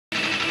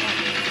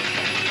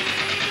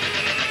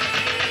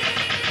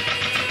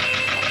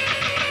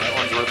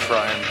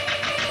Ryan.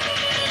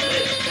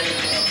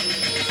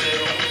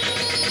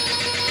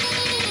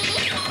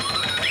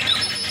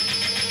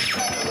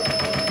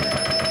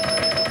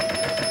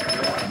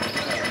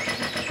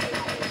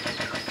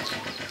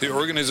 The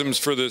organisms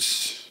for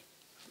this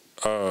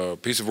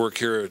piece of work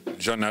here at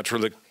Jean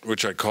Naturalic,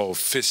 which I call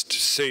Fist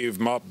Save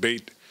Mop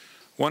Bait.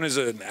 One is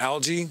an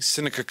algae,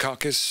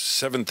 Synechococcus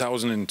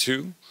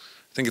 7002.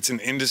 I think it's an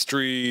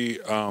industry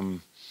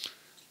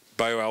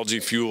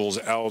bioalgae fuels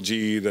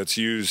algae that's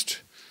used.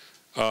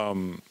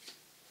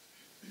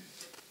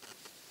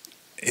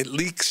 It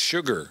leaks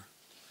sugar,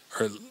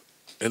 or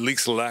it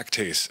leaks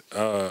lactase,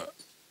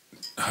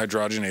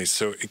 hydrogenase,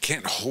 so it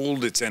can't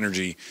hold its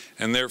energy,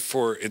 and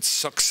therefore it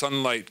sucks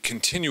sunlight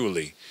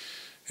continually.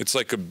 It's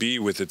like a bee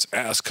with its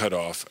ass cut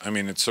off. I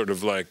mean, it's sort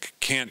of like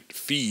can't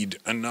feed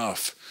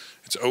enough.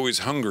 It's always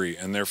hungry,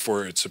 and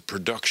therefore it's a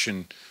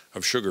production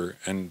of sugar.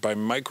 And by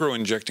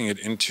micro-injecting it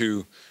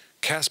into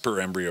Casper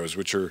embryos,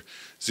 which are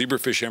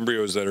zebrafish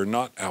embryos that are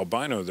not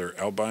albino, they're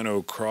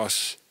albino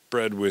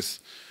crossbred with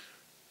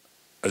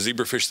a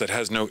zebrafish that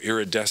has no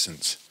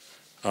iridescence,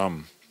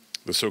 the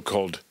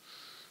so-called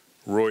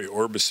Roy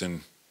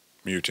Orbison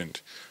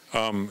mutant.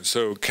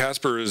 So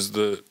Casper is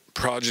the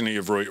progeny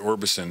of Roy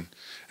Orbison,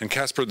 and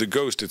Casper the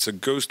ghost, it's a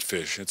ghost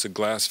fish, it's a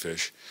glass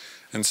fish.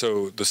 And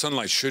so the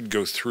sunlight should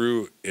go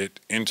through it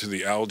into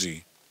the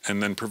algae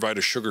and then provide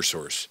a sugar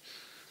source.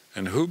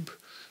 And Hub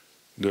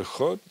de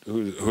Groot,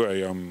 who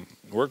I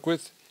work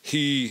with,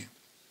 he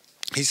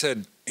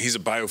said, he's a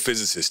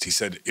biophysicist. He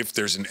said, if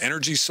there's an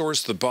energy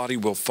source, the body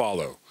will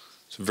follow.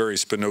 It's a very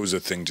Spinoza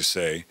thing to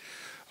say.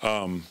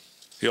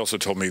 He also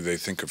told me they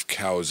think of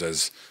cows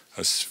as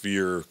a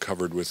sphere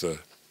covered with a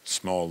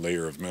small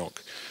layer of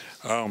milk.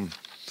 And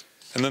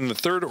then the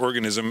third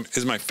organism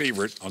is my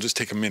favorite. I'll just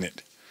take a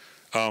minute.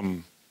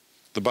 The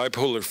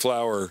bipolar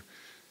flower,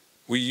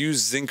 we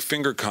use zinc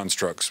finger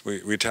constructs.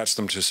 We attach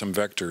them to some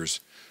vectors.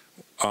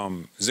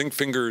 Zinc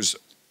fingers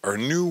are a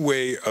new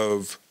way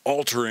of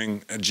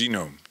altering a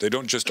genome. They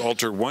don't just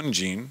alter one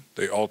gene,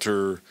 they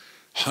alter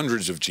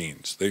hundreds of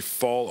genes. They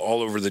fall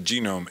all over the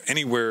genome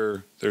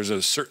anywhere there's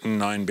a certain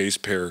 9 base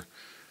pair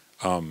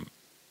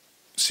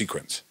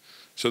sequence.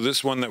 So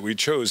this one that we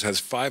chose has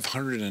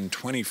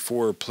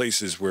 524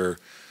 places where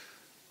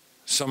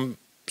some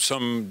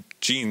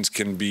genes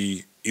can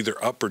be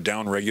either up or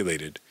down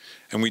regulated.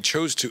 And we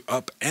chose to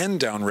up and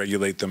down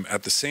regulate them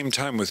at the same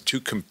time with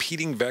 2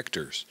 competing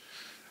vectors.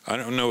 I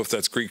don't know if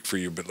that's Greek for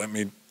you, but let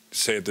me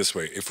say it this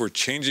way. If we're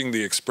changing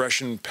the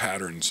expression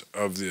patterns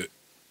of the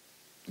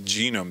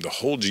genome, the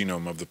whole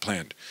genome of the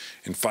plant,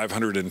 in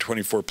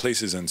 524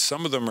 places, and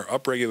some of them are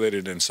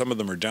upregulated and some of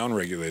them are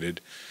downregulated,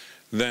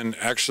 then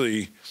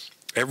actually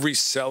every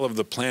cell of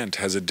the plant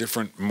has a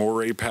different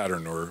moire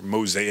pattern or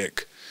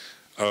mosaic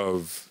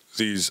of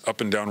these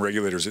up and down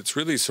regulators. It's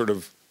really sort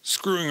of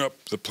screwing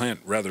up the plant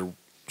rather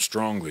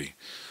strongly.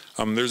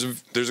 There's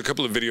a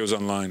couple of videos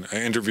online. I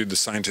interviewed the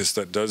scientist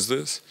that does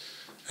this,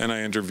 and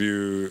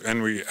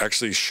we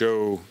actually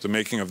show the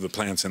making of the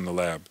plants in the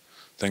lab,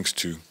 thanks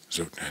to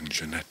Zoot and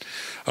Jeanette.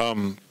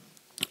 I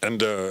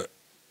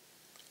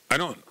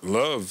don't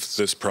love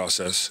this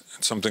process.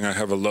 It's something I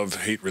have a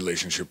love-hate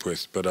relationship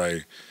with, but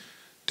I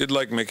did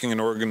like making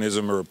an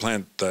organism or a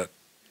plant that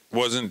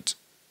wasn't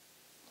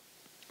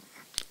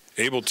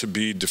able to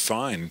be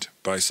defined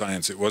by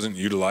science. It wasn't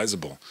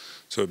utilizable.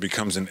 So it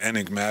becomes an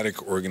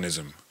enigmatic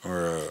organism,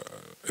 or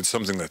it's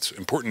something that's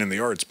important in the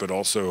arts, but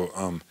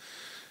also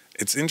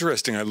it's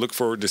interesting. I look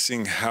forward to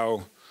seeing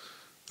how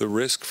the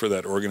risk for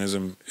that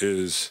organism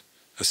is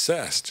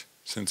assessed,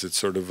 since it's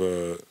sort of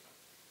an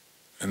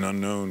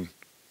unknown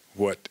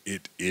what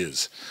it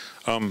is.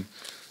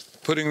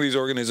 Putting these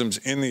organisms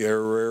in the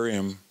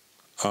aerarium,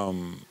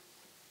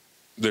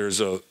 there's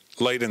a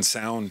light and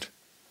sound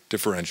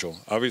differential.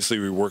 Obviously,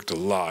 we worked a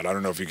lot. I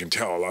don't know if you can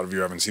tell. A lot of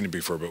you haven't seen it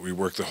before, but we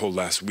worked the whole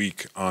last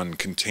week on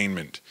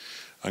containment,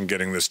 on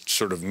getting this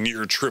sort of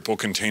near triple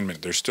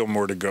containment. There's still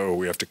more to go.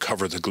 We have to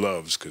cover the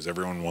gloves because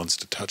everyone wants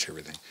to touch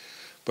everything.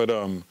 But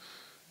and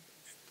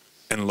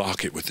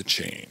lock it with a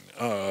chain.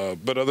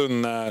 But other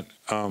than that,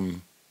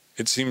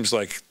 it seems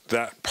like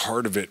that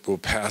part of it will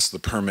pass the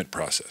permit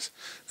process.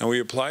 Now, we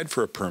applied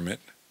for a permit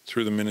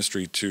through the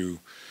ministry to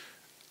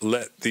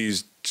let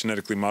these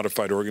genetically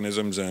modified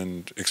organisms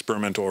and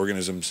experimental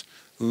organisms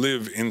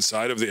live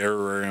inside of the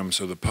aerarium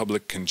so the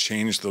public can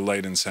change the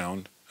light and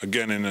sound,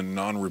 again in a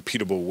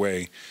non-repeatable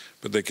way,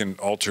 but they can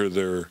alter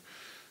their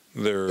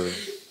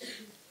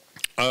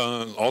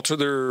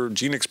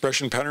gene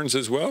expression patterns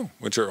as well,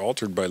 which are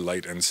altered by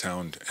light and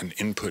sound and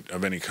input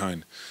of any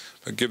kind.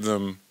 But give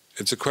them,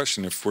 it's a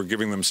question if we're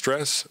giving them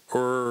stress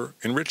or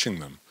enriching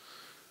them.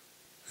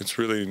 It's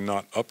really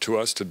not up to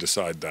us to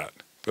decide that,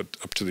 but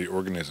up to the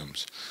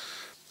organisms.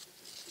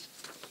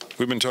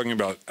 We've been talking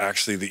about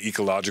actually the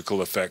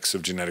ecological effects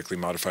of genetically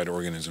modified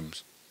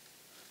organisms.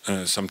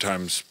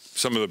 Sometimes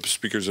some of the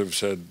speakers have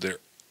said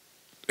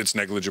it's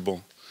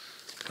negligible.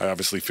 I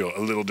obviously feel a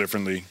little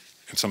differently.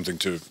 It's something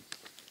to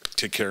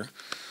take care.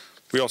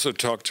 We also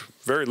talked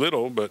very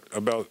little, but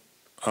about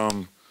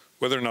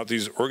whether or not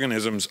these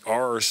organisms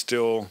are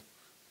still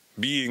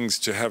beings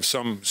to have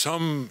some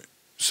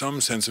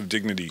sense of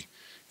dignity,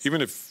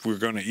 even if we're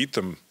going to eat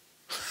them.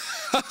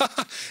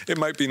 It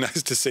might be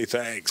nice to say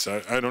thanks.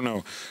 I don't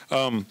know.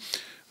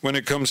 When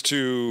it comes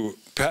to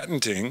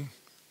patenting,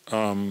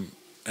 and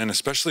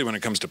especially when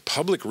it comes to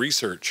public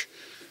research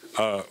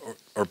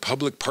or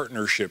public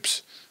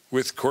partnerships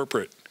with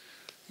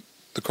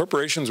the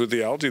corporations with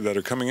the algae that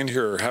are coming in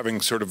here are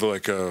having sort of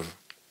like a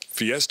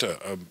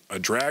fiesta, a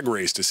drag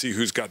race to see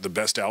who's got the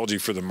best algae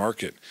for the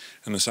market.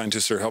 And the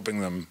scientists are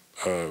helping them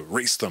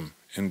race them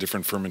in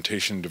different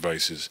fermentation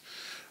devices.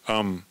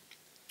 I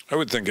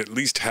would think at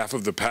least half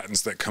of the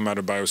patents that come out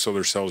of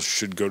biosolar cells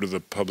should go to the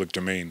public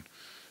domain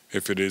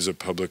if it is a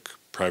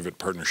public-private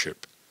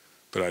partnership.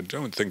 But I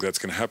don't think that's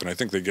going to happen. I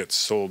think they get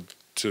sold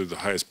to the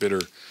highest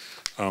bidder,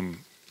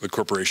 the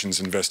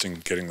corporations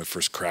investing, getting the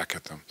first crack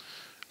at them.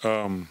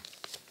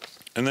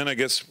 And then I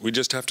guess we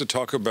just have to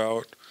talk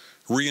about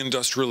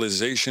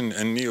reindustrialization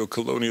and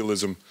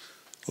neocolonialism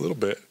a little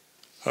bit,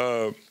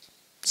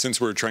 since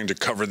we're trying to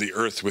cover the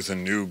earth with a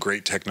new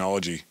great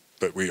technology,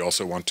 but we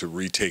also want to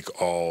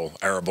retake all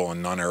arable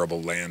and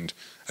non-arable land,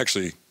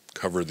 actually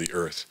cover the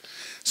earth.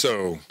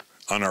 So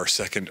on our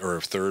second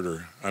or third,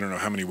 or I don't know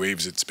how many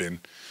waves it's been,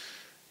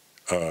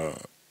 I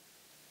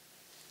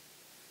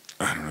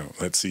don't know,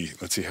 let's see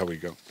how we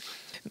go.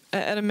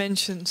 Adam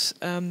mentions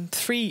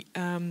three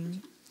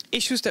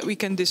issues that we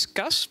can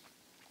discuss.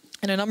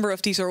 And a number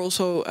of these are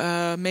also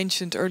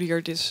mentioned earlier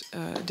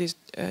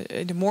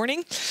in the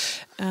morning.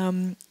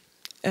 One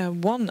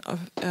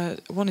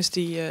is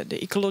the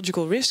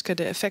ecological risk,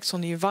 the effects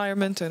on the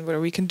environment, and whether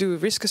we can do a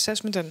risk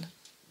assessment, and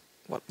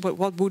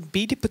what would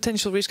be the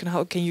potential risk, and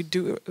how can you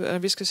do a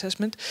risk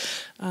assessment.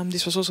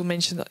 This was also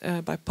mentioned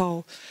by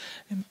Paul.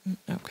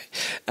 Okay,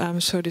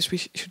 so we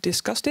should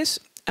discuss this.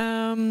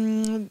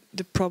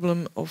 The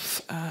problem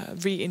of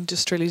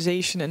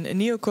reindustrialization and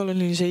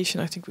neocolonization,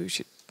 I think we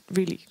should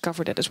really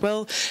cover that as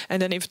well.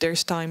 And then if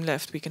there's time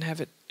left, we can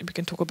have it. We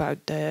can talk about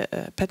the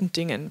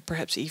patenting and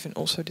perhaps even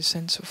also the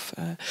sense of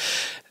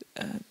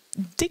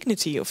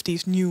dignity of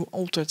these new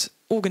altered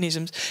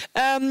organisms.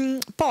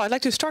 Paul, I'd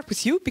like to start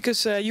with you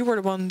because you were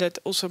the one that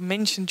also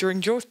mentioned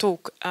during your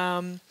talk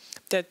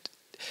that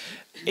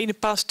in the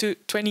past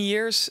 20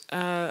 years,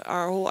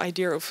 our whole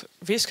idea of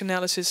risk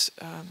analysis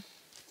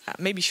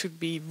maybe should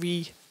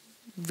be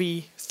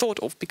rethought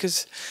of,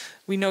 because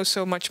we know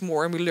so much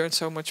more and we learn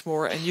so much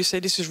more. And you say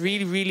this is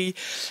really, really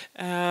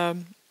a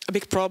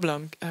big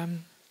problem.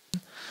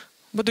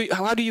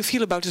 How do you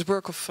feel about this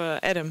work of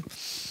Adam?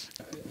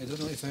 I don't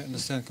know if I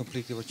understand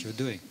completely what you're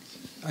doing.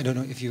 I don't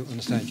know if you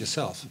understand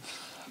yourself.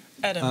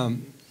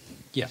 Adam.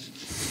 Yeah,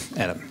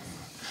 Adam.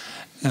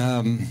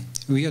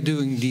 We are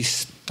doing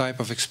these type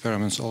of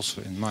experiments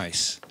also in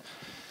mice.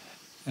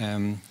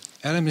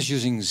 Adam is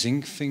using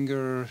zinc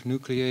finger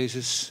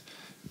nucleases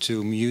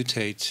to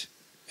mutate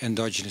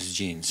endogenous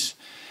genes.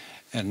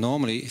 And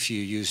normally, if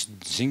you use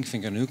zinc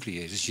finger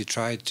nucleases, you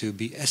try to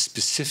be as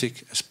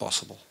specific as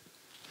possible.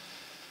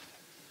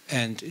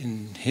 And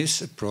in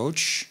his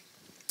approach,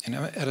 in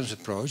Adam's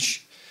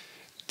approach,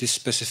 this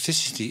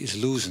specificity is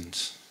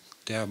loosened,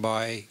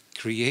 thereby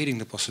creating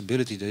the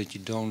possibility that you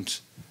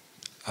don't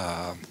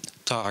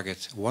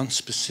target one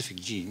specific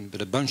gene,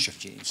 but a bunch of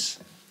genes.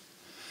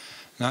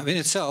 Now, in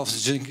itself,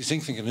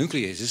 zinc finger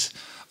nucleases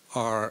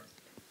are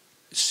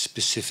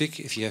specific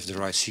if you have the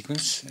right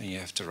sequence and you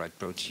have the right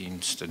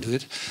proteins to do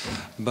it.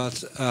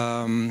 But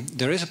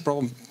there is a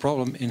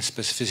problem in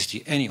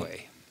specificity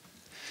anyway.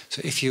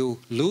 So if you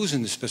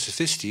loosen the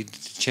specificity,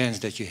 the chance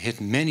that you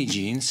hit many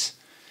genes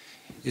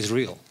is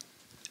real.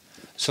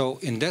 So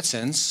in that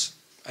sense,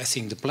 I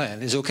think the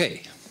plan is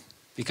okay,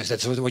 because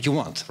that's what you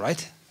want,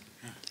 right?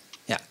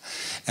 Yeah.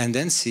 And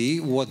then see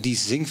what these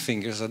zinc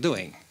fingers are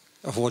doing,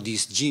 of what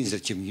these genes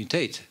that you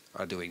mutate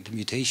are doing. The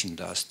mutation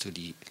does to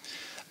the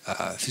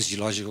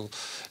physiological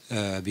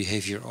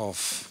behavior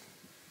of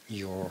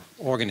your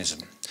organism.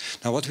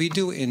 Now, what we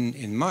do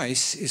in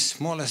mice is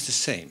more or less the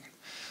same.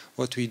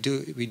 What we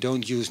do, we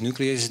don't use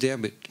nucleases there,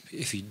 but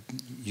if we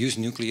use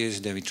nucleases,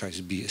 then we try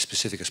to be as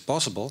specific as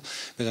possible.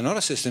 But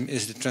another system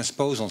is the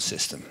transposal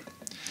system.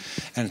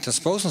 And the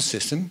transposal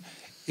system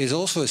is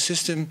also a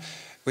system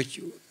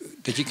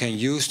that you can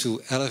use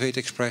to elevate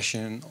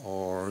expression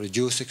or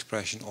reduce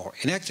expression or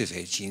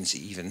inactivate genes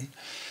even,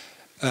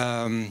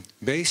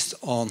 based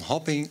on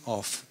hopping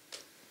of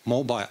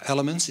mobile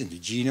elements in the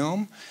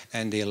genome,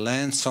 and they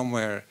land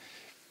somewhere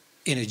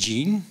in a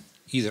gene,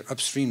 either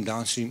upstream,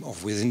 downstream, or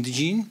within the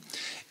gene.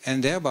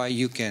 And thereby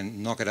you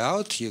can knock it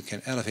out, you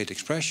can elevate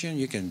expression,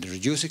 you can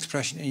reduce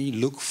expression, and you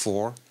look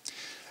for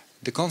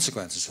the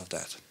consequences of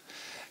that.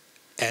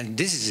 And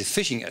this is a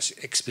fishing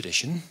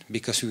expedition,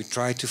 because we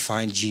try to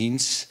find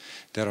genes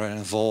that are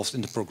involved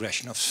in the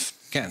progression of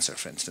cancer,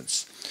 for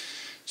instance.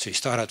 So you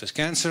start out with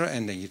cancer,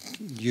 and then you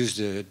use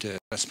the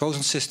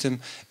transposon system,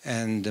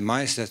 and the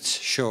mice that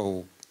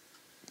show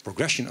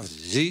progression of the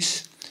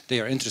disease, they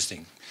are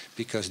interesting,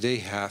 because they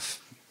have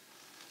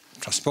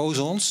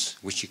transposons,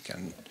 which you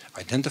can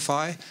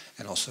identify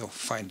and also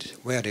find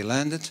where they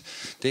landed.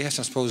 They have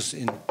transposons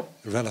in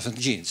relevant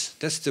genes.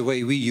 That's the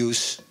way we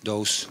use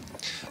those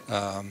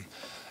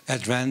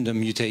at random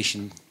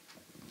mutation.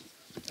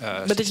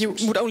 But if you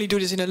would only do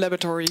this in a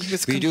laboratory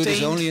with we do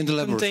this only in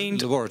the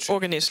contained laboratory.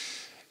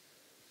 organisms.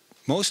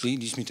 Mostly,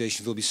 these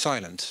mutations will be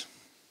silent.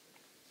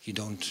 You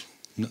don't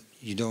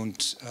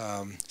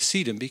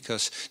see them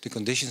because the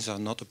conditions are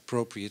not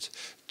appropriate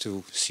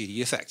to see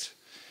the effect.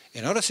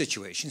 In other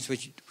situations,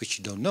 which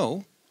you don't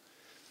know,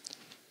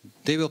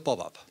 they will pop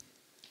up.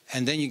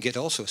 And then you get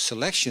also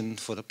selection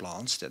for the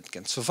plants that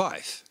can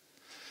survive.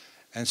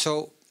 And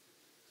so,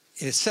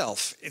 in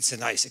itself, it's a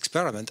nice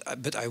experiment,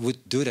 but I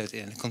would do that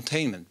in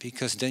containment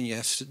because then you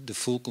have the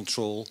full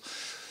control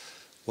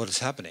what is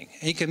happening.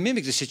 And you can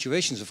mimic the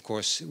situations, of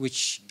course,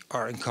 which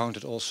are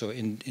encountered also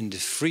in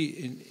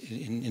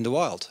the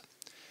wild.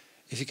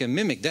 If you can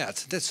mimic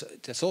that,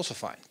 that's also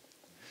fine.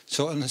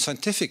 So on a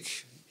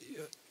scientific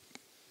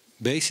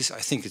basis, I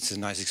think it's a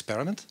nice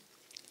experiment.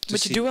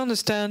 But you do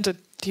understand that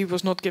he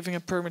was not giving a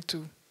permit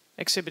to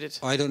exhibit it?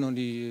 I don't know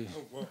the...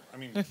 Oh, well, I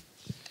mean, I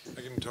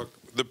can talk.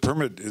 The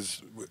permit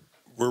is,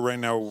 we're right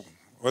now,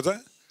 what's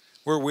that?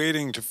 We're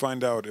waiting to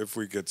find out if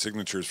we get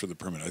signatures for the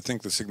permit. I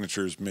think the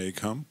signatures may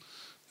come.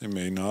 They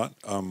may not.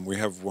 We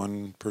have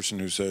one person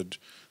who said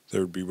they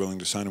would be willing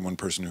to sign and one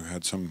person who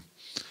had some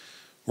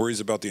worries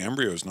about the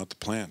embryos, not the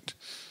plant.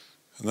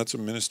 And that's a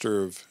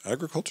Minister of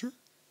Agriculture?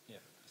 Yeah.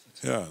 I think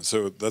so. Yeah,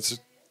 so that's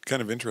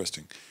kind of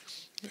interesting.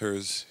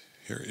 Yeah,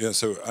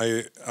 so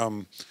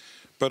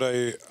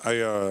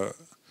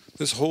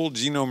this whole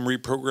genome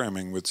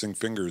reprogramming with zinc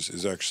fingers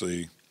is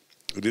actually,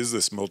 it is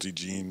this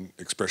multi-gene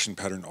expression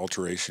pattern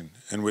alteration.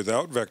 And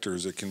without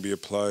vectors, it can be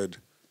applied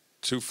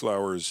to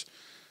flowers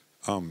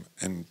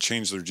and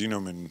change their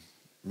genome in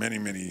many,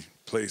 many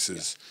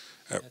places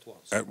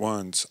at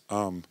once.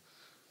 And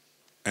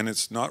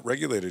it's not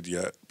regulated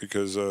yet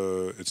because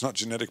it's not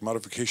genetic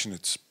modification,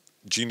 it's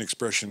gene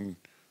expression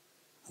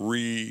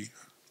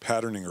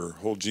repatterning or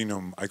whole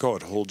genome, I call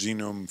it whole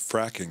genome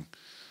fracking.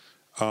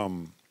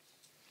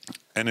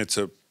 And it's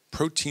a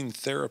protein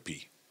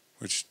therapy,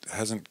 which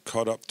hasn't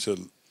caught up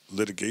to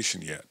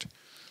litigation yet.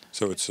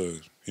 So it's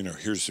a,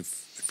 here's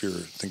if you're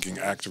thinking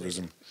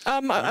activism.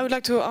 I would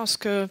like to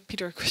ask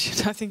Peter a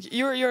question. I think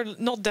you're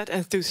not that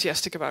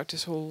enthusiastic about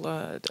this whole...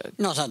 No,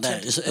 it's not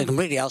that. It's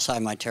completely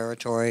outside my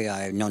territory.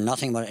 I know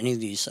nothing about any of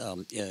these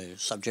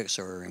subjects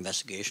or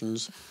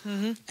investigations.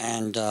 Mm-hmm.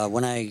 And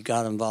when I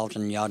got involved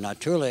in Jahr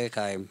Natuurlijk,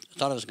 I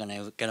thought I was going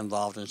to get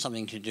involved in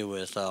something to do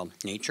with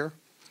nature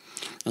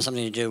and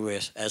something to do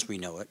with as we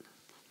know it,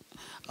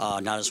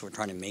 not as we're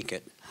trying to make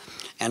it.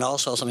 And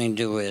also something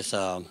to do with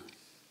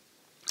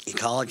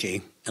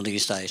ecology. At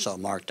least I saw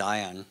Mark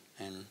Dion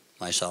and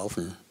myself,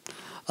 and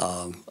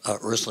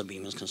Ursula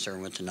Beam is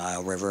concerned with the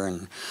Nile River,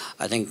 and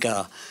I think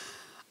I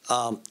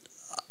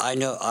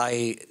know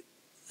I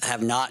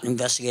have not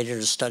investigated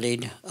or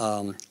studied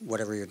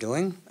whatever you're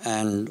doing,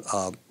 and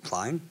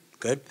fine,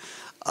 good.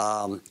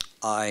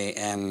 I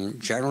am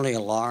generally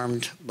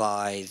alarmed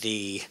by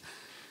the,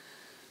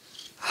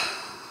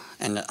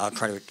 and I'll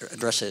try to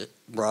address it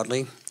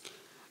broadly.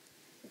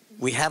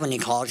 We have an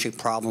ecology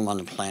problem on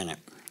the planet.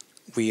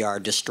 We are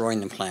destroying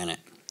the planet.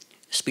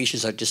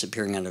 Species are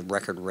disappearing at a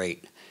record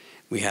rate.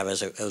 We have,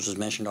 as was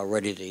mentioned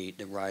already,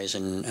 the rise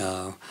in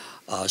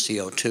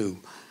CO2.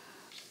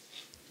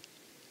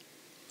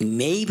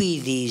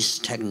 Maybe these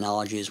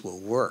technologies will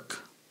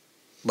work,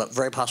 but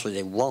very possibly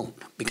they won't,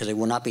 because they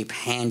will not be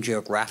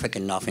pan-geographic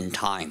enough in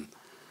time.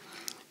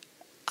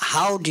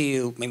 How do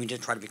you, maybe to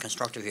try to be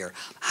constructive here,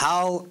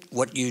 how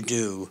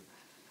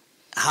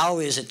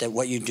is it that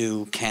what you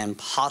do can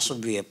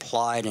possibly be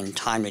applied in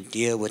time to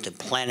deal with the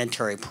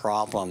planetary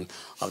problem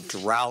of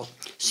drought,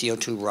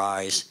 CO2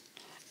 rise,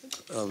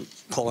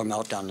 polar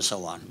meltdown, and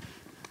so on?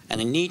 And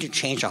the need to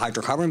change the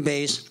hydrocarbon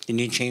base, the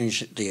need to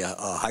change the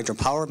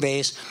hydropower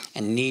base,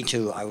 and the need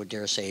to, I would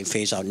dare say,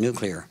 phase out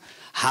nuclear.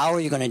 How are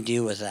you going to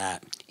deal with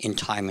that in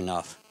time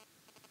enough?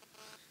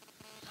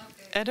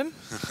 Adam?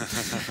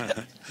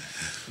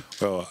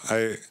 Well,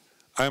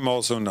 I'm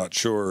also not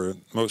sure.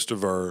 Most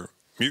of our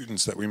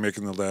mutants that we make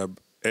in the lab,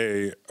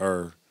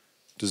 are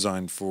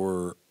designed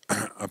for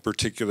a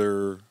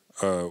particular,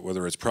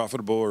 whether it's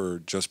profitable or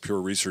just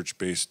pure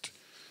research-based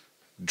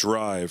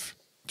drive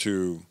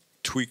to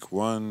tweak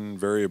one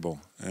variable.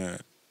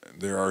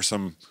 There are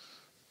some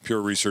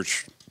pure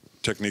research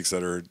techniques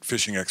that are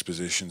fishing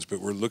expeditions,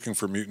 but we're looking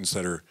for mutants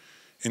that are,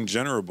 in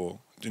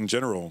general,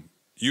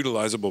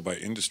 utilizable by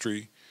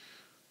industry,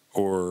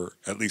 or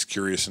at least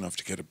curious enough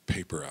to get a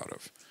paper out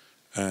of.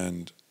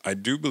 And I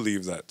do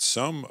believe that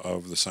some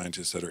of the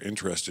scientists that are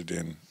interested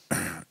in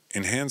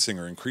enhancing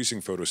or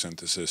increasing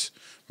photosynthesis,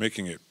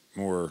 making it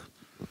more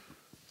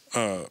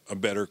a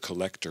better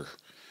collector,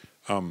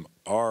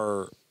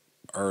 are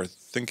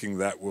thinking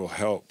that will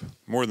help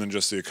more than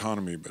just the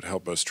economy, but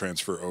help us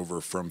transfer over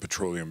from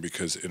petroleum,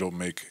 because it'll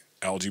make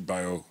algae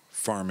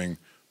biofarming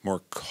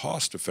more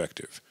cost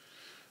effective.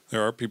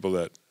 There are people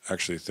that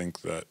actually think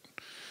that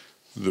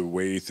the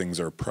way things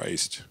are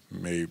priced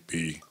may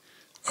be,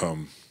 how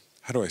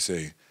do I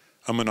say,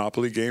 a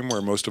monopoly game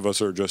where most of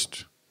us are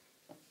just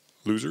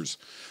losers.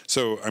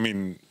 So, I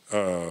mean,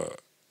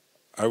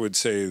 I would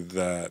say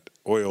that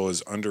oil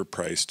is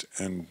underpriced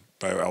and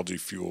bioalgae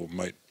fuel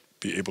might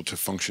be able to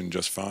function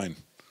just fine,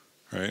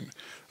 right?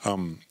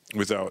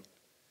 Without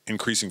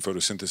increasing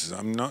photosynthesis.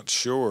 I'm not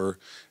sure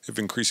if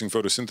increasing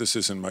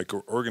photosynthesis in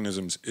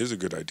microorganisms is a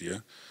good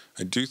idea.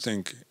 I do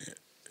think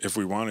if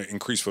we want to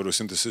increase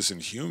photosynthesis in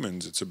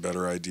humans, it's a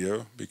better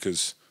idea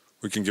because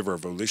we can give our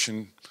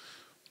volition,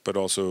 but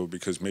also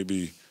because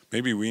maybe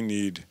we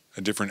need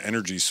a different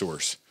energy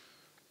source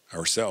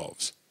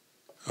ourselves.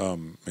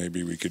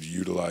 Maybe we could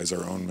utilize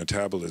our own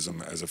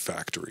metabolism as a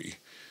factory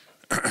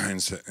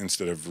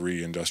instead of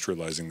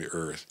reindustrializing the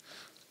earth.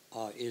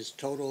 Is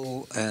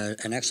Total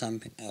and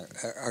Exxon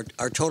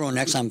are Total and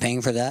Exxon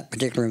paying for that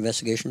particular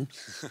investigation?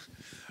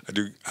 I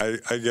do.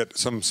 I get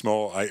some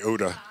small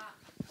iota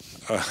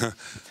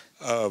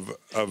of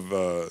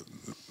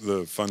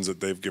the funds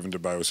that they've given to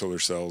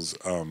biosolar cells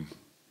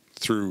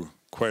through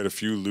quite a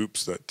few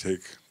loops that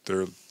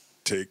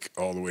take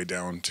all the way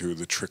down to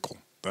the trickle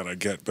that I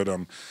get. But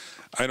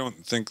I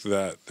don't think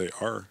that they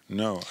are.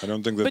 No, I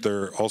don't think that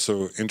they're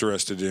also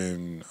interested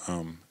in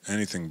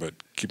anything but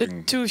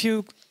keeping. The two of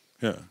you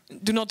Yeah.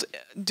 do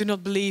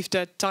not believe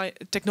that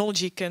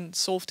technology can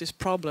solve this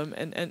problem,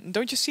 and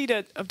don't you see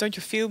that? Don't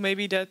you feel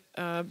maybe that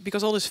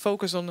because all this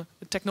focus on the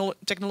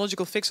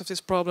technological fix of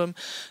this problem,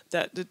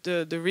 that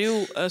the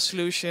real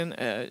solution,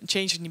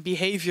 changing the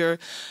behavior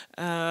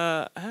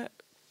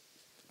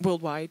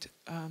worldwide,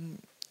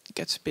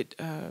 gets a bit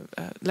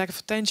lack of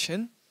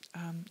attention.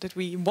 That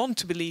we want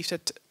to believe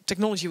that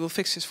technology will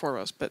fix this for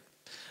us, but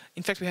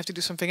in fact we have to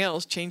do something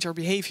else, change our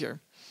behavior.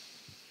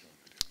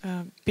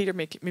 Peter,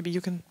 maybe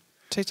you can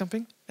say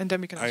something, and then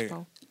we can ask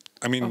Paul.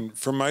 I mean,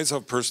 for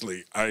myself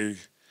personally, I'm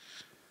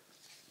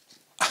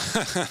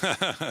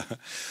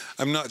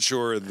not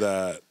sure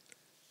that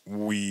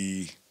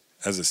we,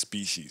 as a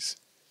species,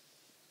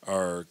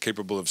 are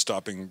capable of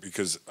stopping,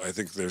 because I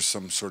think there's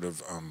some sort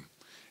of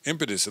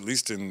impetus, at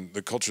least in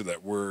the culture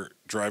that we're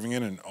driving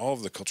in, and all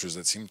of the cultures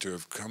that seem to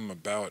have come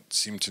about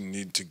seem to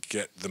need to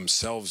get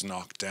themselves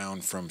knocked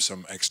down from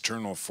some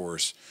external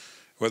force,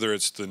 whether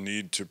it's the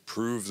need to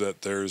prove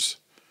that there's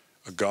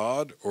a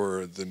God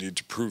or the need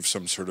to prove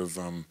some sort of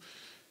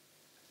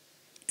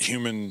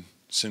human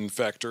sin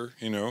factor,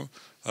 you know.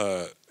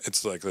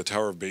 It's like the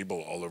Tower of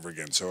Babel all over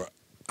again. So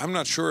I'm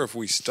not sure if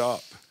we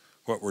stop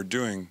what we're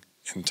doing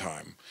in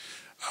time.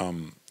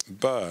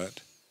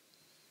 But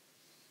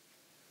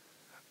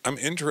I'm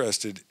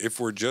interested if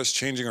we're just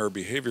changing our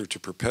behavior to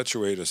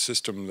perpetuate a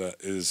system that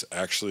is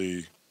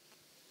actually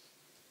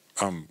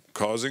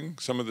causing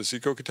some of this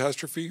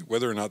eco-catastrophe,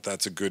 whether or not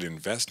that's a good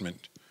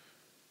investment.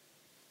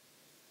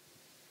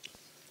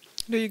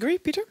 Do you agree,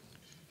 Peter?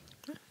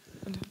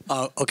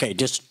 Okay,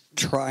 just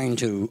trying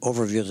to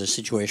overview the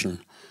situation.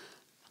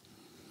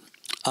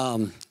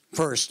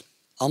 First,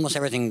 almost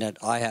everything that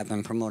I have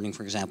been promoting,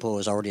 for example,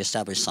 is already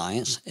established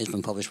science. It's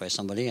been published by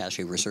somebody,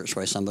 actually researched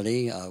by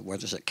somebody,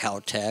 whether it's at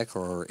Caltech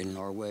or in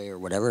Norway or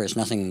whatever. It's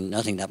nothing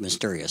that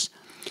mysterious.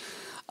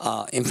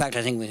 In fact,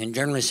 I think we can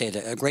generally say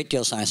that a great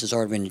deal of science has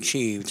already been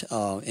achieved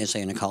in,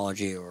 say, in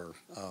ecology or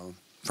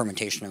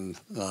fermentation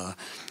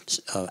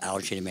of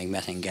algae to make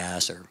methane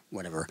gas or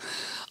whatever.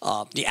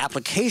 The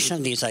application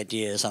of these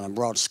ideas on a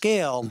broad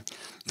scale,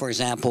 for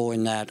example,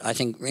 in that I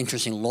think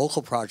interesting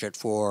local project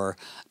for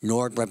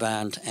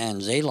Nord-Brabant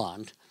and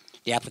Zeeland,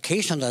 the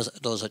application of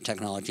those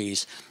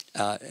technologies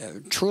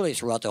truly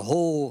throughout the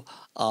whole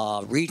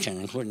region,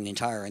 including the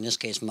entire, in this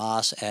case,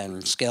 Maas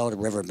and Scheldt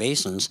River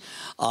basins,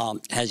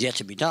 has yet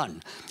to be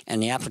done.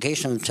 And the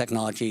application of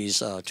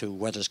technologies to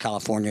whether it's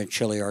California,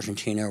 Chile,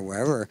 Argentina, or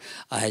wherever,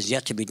 has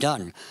yet to be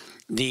done.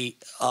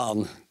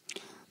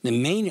 The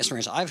main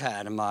experience I've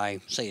had in my,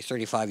 say,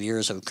 35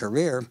 years of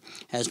career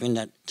has been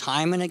that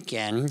time and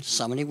again,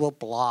 somebody will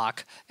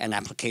block an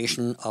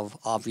application of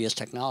obvious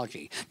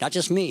technology. Not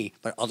just me,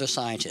 but other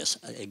scientists.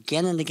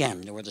 Again and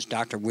again, whether it's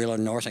Dr. Wheeler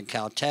North at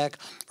Caltech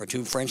or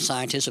two French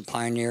scientists who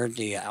pioneered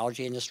the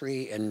algae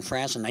industry in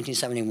France in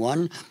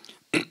 1971.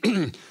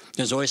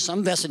 There's always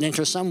some vested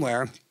interest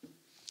somewhere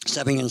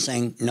stepping in and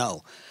saying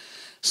no.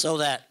 So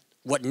that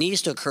what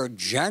needs to occur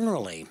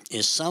generally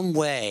is some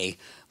way,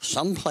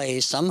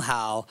 someplace,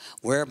 somehow,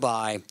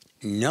 whereby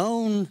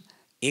known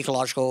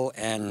ecological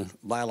and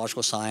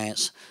biological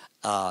science,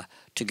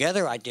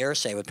 together, I dare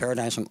say, with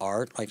paradigms from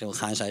art, like the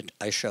kinds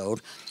I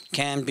showed,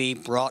 can be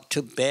brought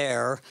to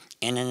bear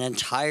in an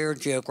entire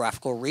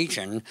geographical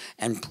region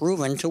and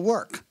proven to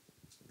work.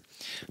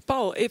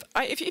 Paul,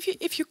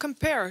 if you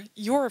compare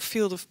your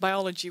field of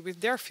biology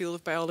with their field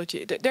of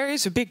biology, there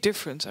is a big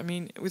difference. I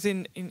mean,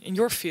 in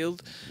your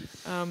field,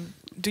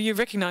 do you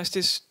recognize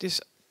this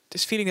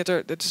feeling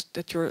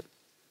that your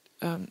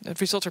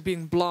results are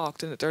being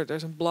blocked and that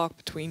there's a block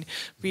between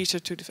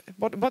research to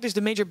what is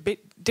the major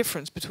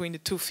difference between the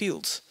two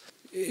fields?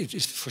 It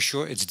is for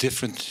sure it's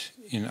different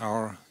in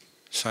our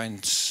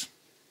science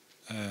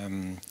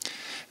than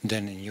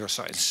in your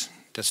science.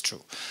 That's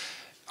true.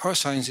 our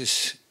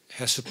science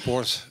has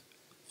support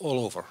all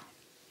over.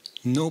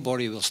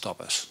 Nobody will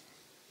stop us.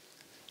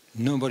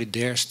 Nobody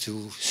dares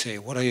to say,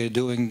 what are you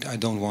doing? I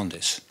don't want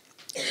this.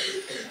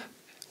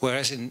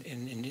 Whereas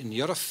in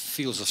the other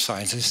fields of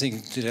science, I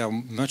think there are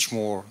much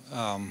more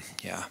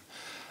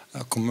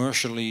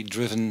commercially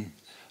driven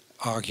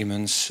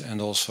arguments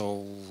and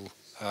also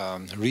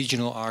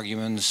regional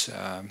arguments.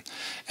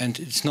 And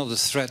it's not a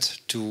threat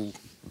to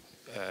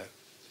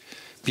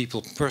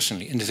people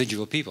personally,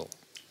 individual people.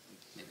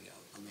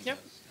 Yep.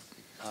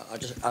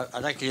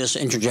 I'd like to just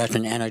interject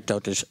an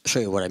anecdote to show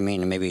you what I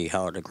mean and maybe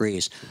how it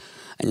agrees.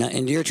 In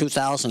the year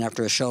 2000,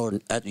 after a show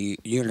at the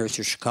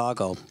University of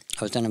Chicago,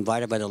 I was then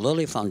invited by the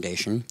Lilly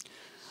Foundation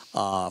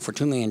for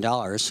 $2 million,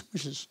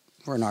 which is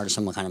for an artist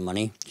some kind of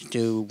money, to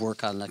do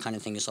work on the kind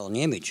of thing you saw in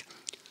the image.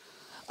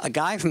 A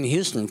guy from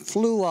Houston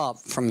flew up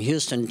from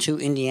Houston to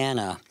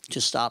Indiana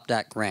to stop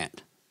that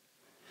grant.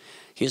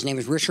 His name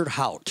is Richard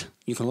Hout.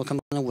 You can look him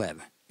on the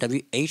web,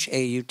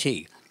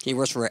 W-H-A-U-T. He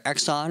works for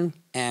Exxon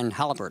and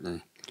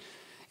Halliburton.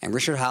 And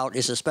Richard Hout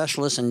is a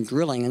specialist in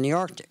drilling in the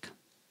Arctic.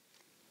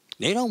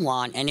 They don't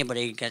want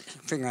anybody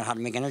figuring out how to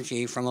make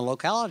energy from a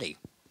locality.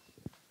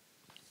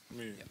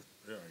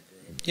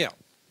 Yeah.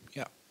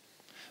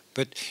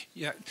 But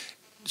yeah,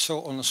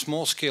 so on a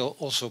small scale,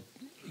 also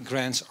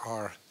grants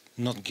are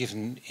not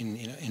given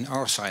in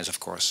our science, of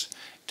course.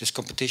 There's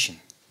competition.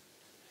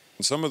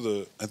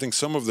 I think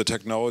some of the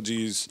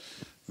technologies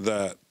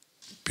that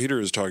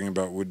Peter is talking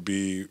about would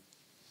be,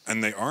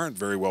 and they aren't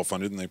very well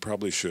funded, and they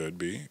probably should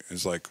be,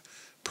 is like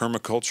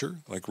permaculture,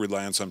 like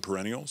reliance on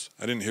perennials.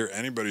 I didn't hear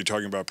anybody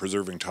talking about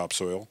preserving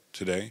topsoil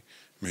today.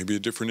 Maybe a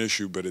different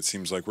issue, but it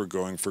seems like we're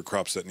going for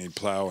crops that need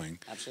plowing.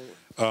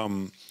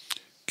 Absolutely.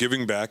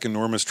 Giving back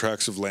enormous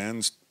tracts of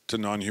lands to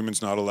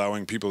non-humans, not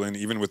allowing people in,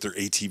 even with their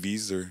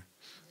ATVs,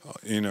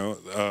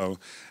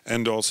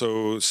 and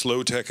also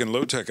slow tech and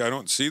low tech. I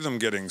don't see them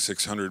getting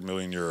 600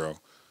 million euro,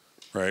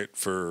 right?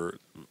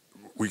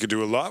 We could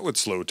do a lot with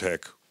slow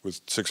tech.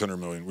 With 600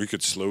 million, we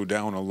could slow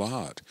down a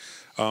lot.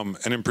 And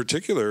in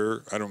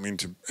particular, I don't mean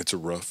to, it's a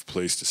rough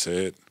place to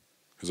say it,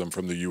 because I'm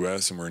from the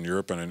US and we're in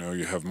Europe, and I know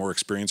you have more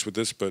experience with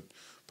this, but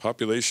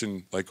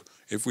population, like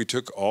if we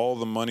took all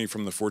the money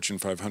from the Fortune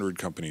 500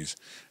 companies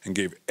and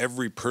gave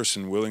every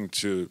person willing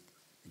to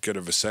get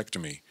a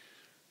vasectomy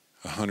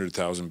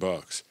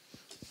 $100,000,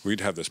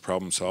 we'd have this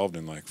problem solved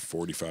in like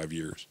 45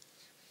 years,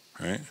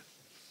 right?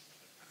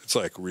 It's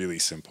like really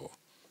simple.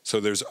 So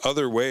there's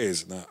other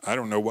ways. Now, I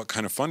don't know what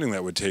kind of funding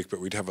that would take, but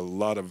we'd have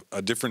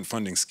a different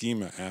funding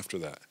schema after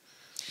that.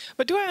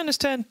 But do I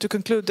understand to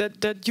conclude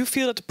that you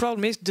feel that the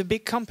problem is the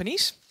big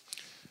companies?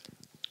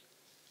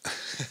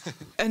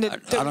 And I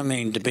don't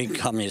mean the big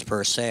companies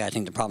per se. I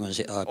think the problem is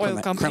oil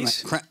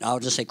companies. I'll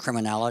just say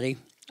criminality.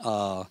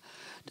 The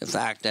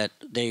fact that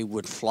they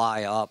would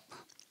fly up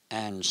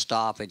and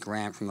stop a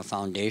grant from a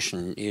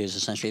foundation is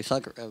essentially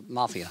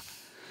mafia.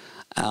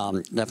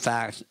 The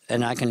fact,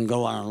 and I can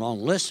go on a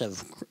long list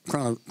of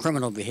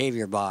criminal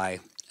behavior by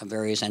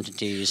various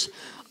entities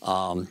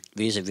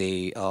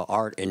vis-a-vis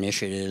art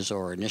initiatives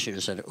or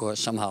initiatives that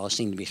somehow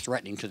seem to be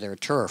threatening to their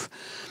turf.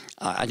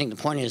 I think the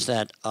point is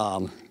that,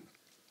 and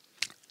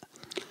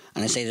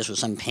I say this with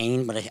some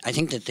pain, but I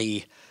think that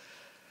there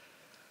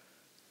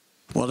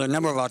are a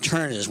number of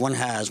alternatives. One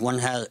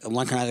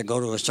can either go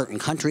to certain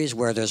countries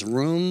where there's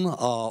room,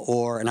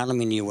 and I don't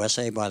mean the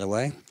USA, by the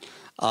way,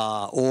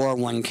 or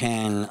one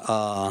can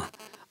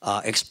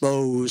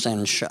expose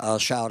and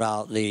shout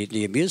out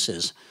the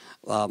abuses.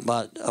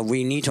 But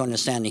we need to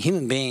understand that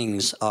human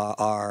beings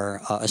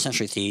are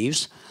essentially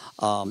thieves.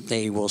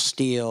 They will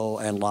steal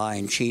and lie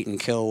and cheat and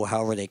kill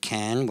however they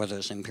can, whether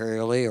it's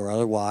imperially or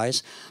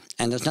otherwise.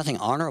 And there's nothing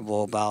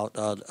honorable about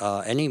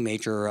any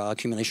major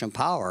accumulation of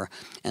power.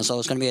 And so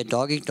it's going to be a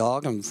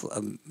dog-eat-dog and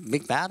a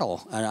big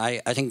battle. And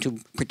I think to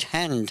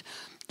pretend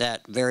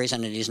that various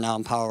entities now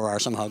in power are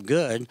somehow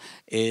good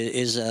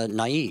is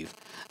naive.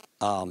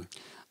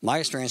 My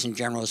experience in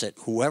general is that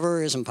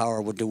whoever is in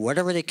power will do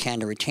whatever they can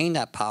to retain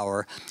that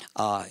power,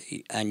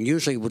 and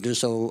usually will do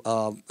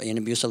so in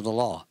abuse of the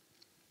law.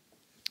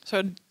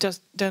 So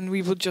then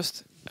we would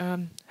just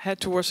head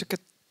towards a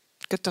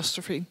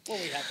catastrophe. Well,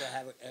 we have to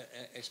have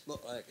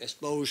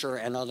exposure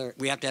and other.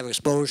 We have to have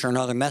exposure and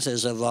other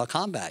methods of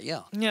combat.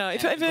 Yeah. Yeah.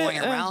 Going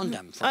around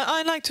them.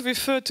 I like to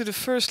refer to the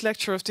first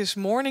lecture of this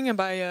morning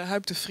by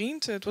Huip de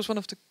Vriend. It was one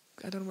of the.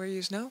 I don't know where he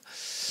is now.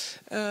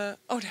 There.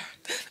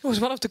 It was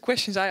one of the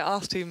questions I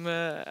asked him.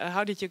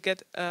 How did you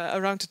get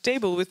around the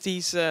table with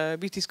these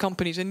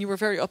companies? And you were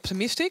very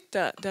optimistic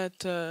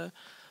that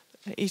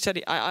he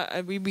said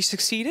we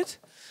succeeded.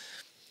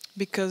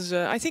 Because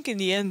I think in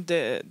the end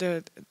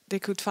they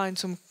could find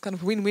some kind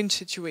of win-win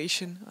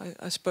situation.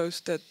 I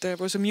suppose that there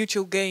was a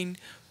mutual gain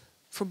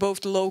for both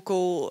the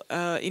local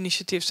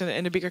initiatives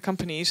and the bigger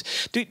companies.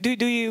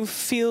 Do you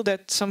feel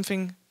that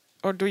something,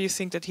 or do you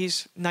think that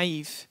he's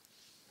naive?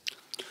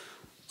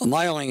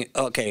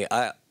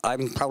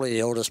 I'm probably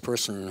the oldest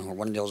person, or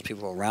one of the oldest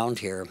people around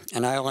here,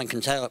 and I only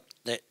can tell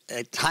that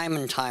time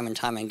and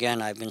time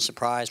again, I've been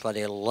surprised by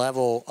the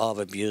level of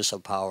abuse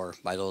of power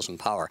by those in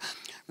power.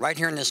 right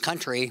here in this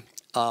country,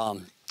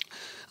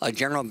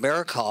 General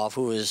Barakov,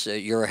 who is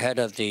your head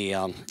of the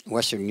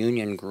Western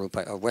Union group,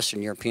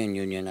 Western European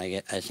Union, I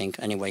think.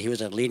 Anyway, he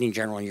was a leading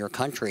general in your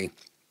country.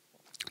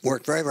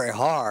 Worked very, very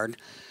hard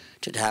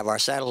to have our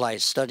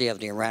satellite study of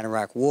the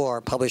Iran-Iraq war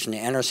published in the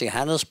NRC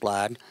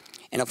Handelsblad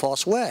in a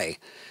false way.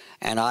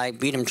 And I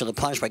beat him to the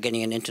punch by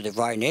getting it into the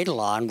Vrij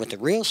Nederland with the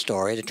real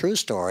story, the true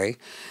story.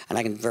 And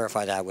I can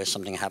verify that with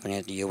something happening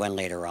at the UN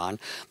later on.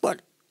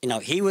 But, you know,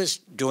 he was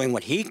doing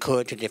what he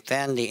could to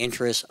defend the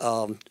interests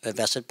of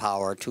vested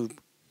power, to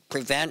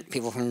prevent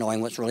people from knowing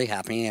what's really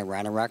happening in the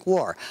Iran-Iraq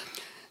war.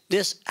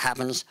 This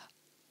happens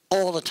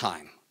all the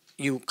time.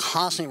 You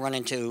constantly run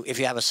into, if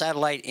you have a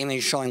satellite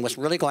image showing what's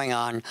really going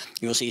on,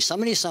 you'll see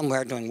somebody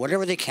somewhere doing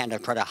whatever they can to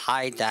try to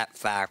hide that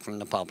fact from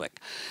the public.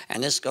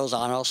 And this goes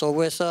on also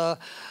with say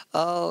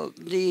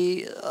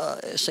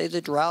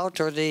the drought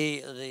or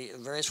the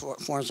various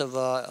forms of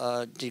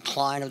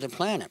decline of the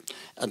planet.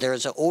 There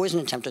is always an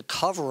attempt to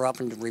cover up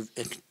and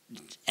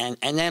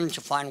then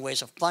to find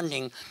ways of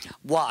funding.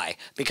 Why?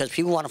 Because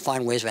people want to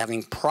find ways of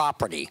having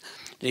property.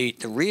 The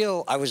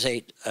real, I would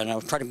say, and I'll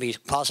try to be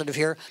positive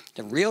here,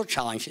 the real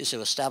challenge is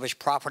to establish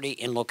property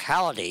in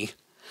locality.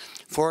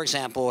 For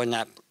example, in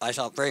that, I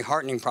saw a very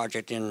heartening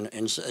project in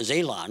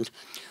Zeeland,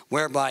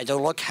 whereby the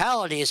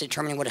locality is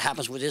determining what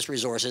happens with its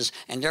resources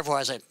and therefore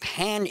has a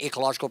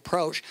pan-ecological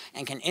approach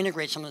and can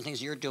integrate some of the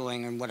things you're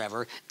doing and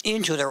whatever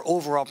into their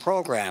overall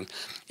program.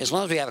 As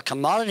long as we have a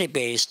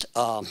commodity-based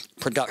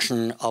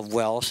production of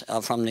wealth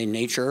from the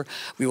nature,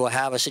 we will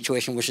have a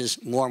situation which is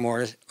more and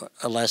more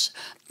or less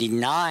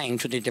denying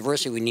to the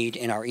diversity we need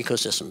in our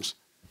ecosystems.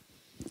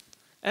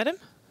 Adam?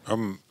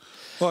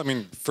 Well, I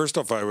mean, first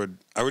off, I would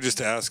just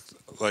ask,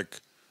 like,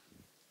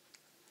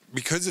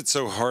 because it's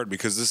so hard,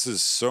 because this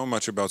is so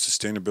much about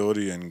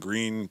sustainability and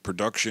green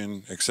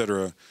production,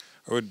 etc.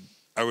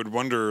 I would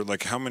wonder,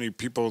 like, how many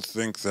people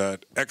think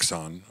that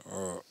Exxon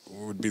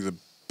would be the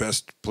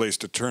best place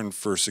to turn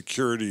for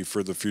security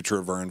for the future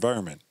of our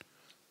environment?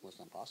 Well, it's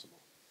not possible.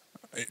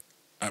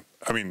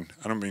 I mean,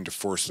 I don't mean to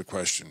force the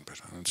question, but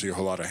I don't see a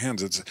whole lot of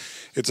hands.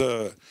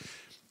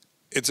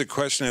 It's a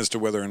question as to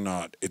whether or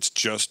not it's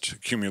just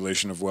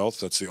accumulation of wealth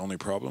that's the only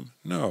problem.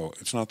 No,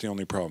 it's not the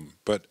only problem.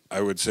 But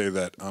I would say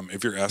that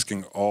if you're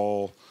asking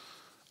all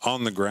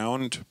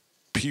on-the-ground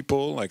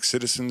people, like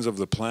citizens of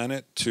the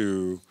planet,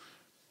 to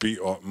be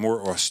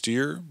more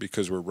austere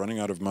because we're running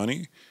out of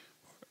money,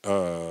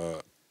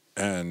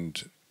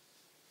 and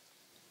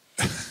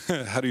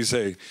how do you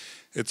say,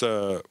 it's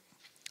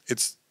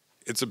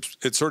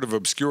sort of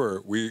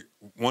obscure.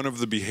 One of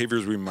the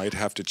behaviors we might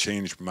have to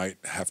change might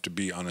have to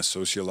be on a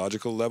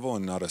sociological level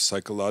and not a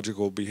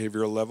psychological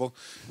behavioral level,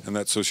 and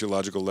that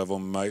sociological level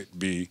might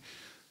be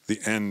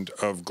the end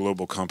of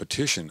global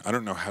competition. I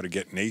don't know how to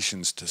get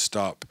nations to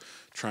stop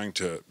trying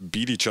to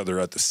beat each other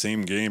at the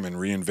same game and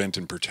reinvent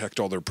and protect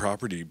all their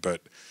property,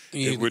 but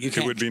it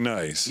would be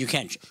nice. You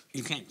can't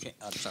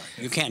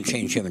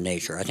change human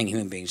nature. I think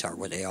human beings are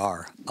what they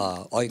are.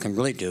 All you can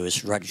really do is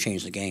try to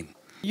change the game.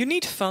 You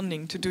need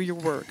funding to do your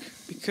work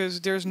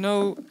because there's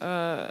no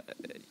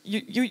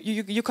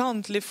you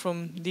can't live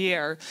from the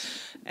air.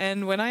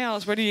 And when I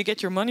ask where do you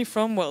get your money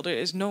from, well, there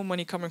is no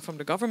money coming from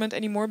the government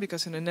anymore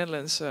because in the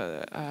Netherlands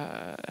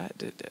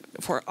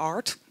for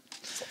art.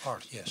 For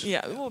art, yes.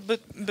 Yeah, well,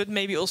 but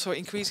maybe also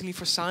increasingly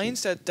for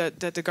science that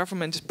the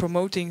government is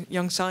promoting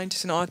young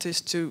scientists and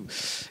artists to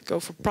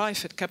go for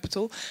private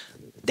capital.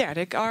 There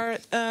they are.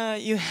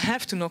 You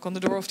have to knock on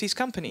the door of these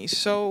companies.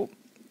 So.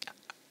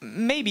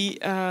 Maybe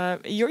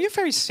you're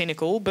very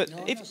cynical, but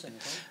no, if I'm not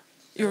cynical.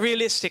 you're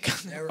realistic,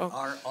 There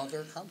are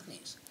other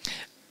companies.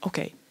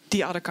 Okay,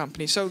 the other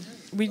companies. So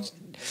we.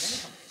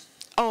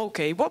 Oh,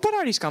 okay. What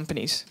are these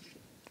companies?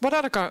 What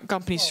other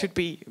companies should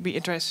we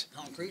address?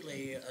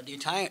 Concretely, the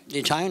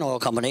Italian oil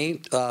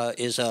company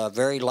is a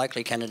very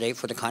likely candidate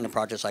for the kind of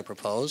projects I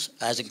propose,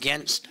 as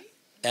against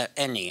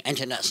any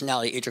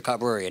Internazionale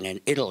Idrocarburi in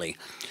Italy.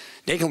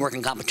 They can work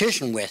in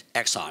competition with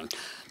Exxon.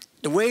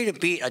 The way to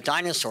beat a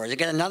dinosaur is to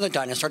get another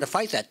dinosaur to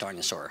fight that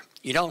dinosaur.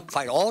 You don't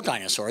fight all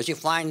dinosaurs. You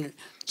find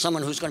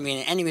someone who's going to be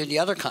an enemy of the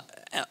other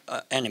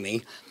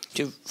enemy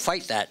to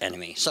fight that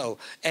enemy. So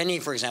Eni,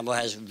 for example,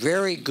 has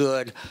very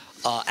good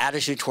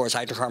attitude towards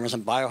hydrocarbons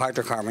and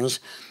biohydrocarbons.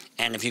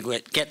 And if you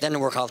get them to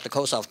work off the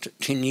coast of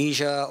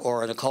Tunisia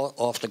or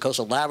off the coast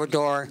of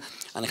Labrador,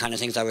 and the kind of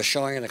things I was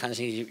showing and the kind of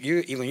things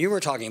even you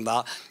were talking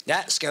about,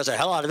 that scares the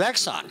hell out of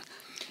Exxon.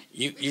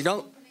 You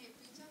don't...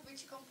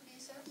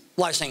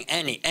 Well, I was saying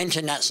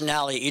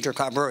Internazionale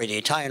Idrocarburi, the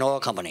Italian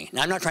oil company.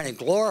 Now, I'm not trying to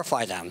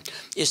glorify them.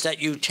 It's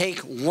that you take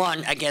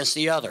one against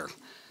the other.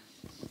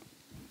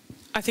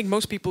 I think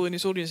most people in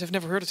this audience have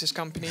never heard of this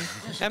company.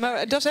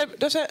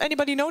 Does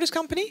anybody know this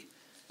company?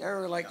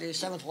 They're like the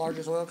 7th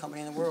largest oil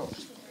company in the world.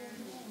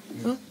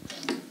 Oh.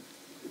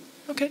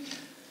 Okay.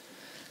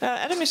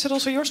 Adam, is that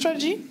also your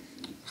strategy?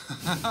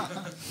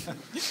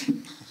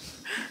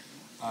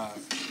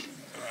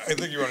 I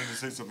think you wanted to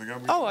say something.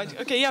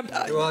 Okay, yeah.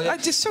 Well, yeah.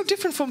 It's so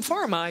different from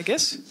pharma, I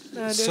guess.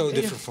 So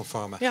different from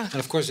pharma. Yeah. And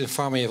of course, in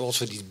pharma, you have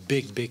also these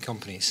big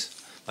companies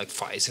like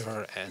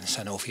Pfizer and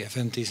Sanofi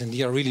Aventis, and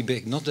they are really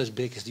big, not as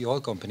big as the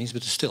oil companies,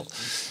 but still.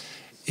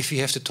 If you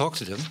have to talk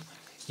to them,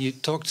 you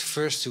talk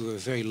first to a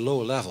very low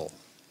level,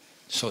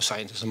 so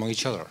scientists among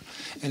each other.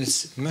 And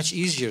it's much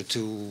easier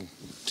to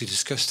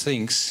discuss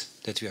things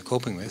that we are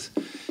coping with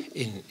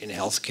in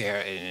healthcare,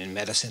 in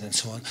medicine and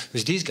so on,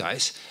 with these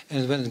guys.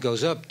 And when it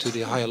goes up to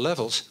the higher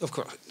levels, of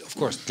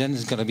course, then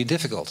it's going to be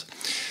difficult.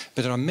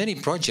 But there are many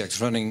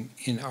projects running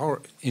in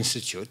our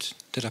institute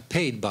that are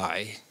paid by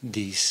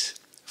these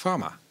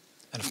pharma.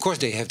 And of course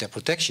they have their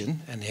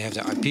protection and they have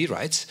their IP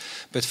rights,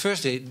 but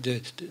first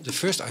the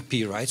first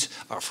IP rights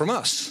are from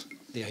us.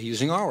 They are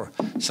using our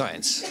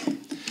science.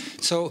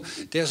 So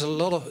there's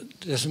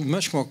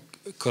much more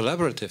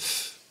collaborative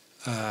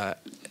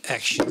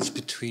actions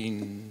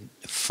between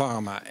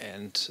pharma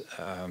and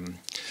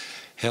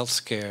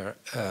healthcare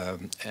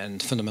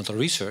and fundamental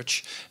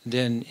research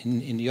than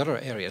in the other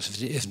areas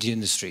of the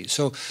industry.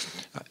 So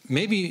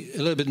maybe a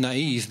little bit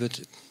naive,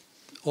 but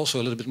also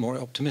a little bit more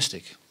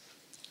optimistic.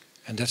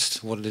 And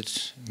that's what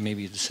it's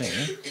maybe the same.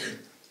 Eh?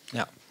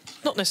 Yeah.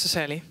 Not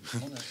necessarily.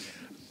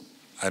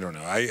 I don't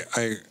know.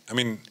 I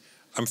mean,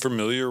 I'm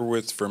familiar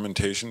with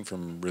fermentation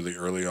from really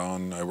early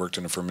on. I worked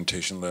in a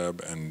fermentation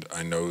lab, and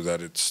I know that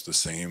it's the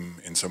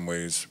same in some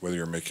ways, whether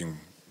you're making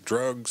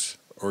drugs,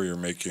 or you're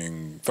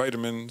making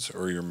vitamins,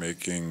 or you're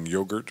making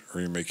yogurt,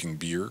 or you're making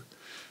beer.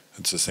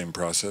 It's the same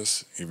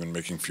process. Even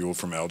making fuel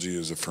from algae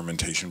is a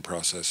fermentation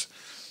process,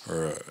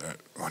 or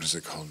what is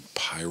it called?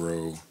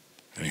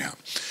 Anyhow,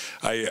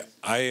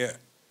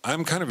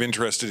 I'm kind of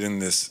interested in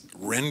this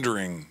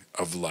rendering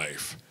of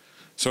life.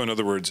 So in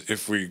other words,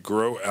 if we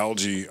grow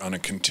algae on a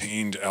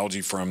contained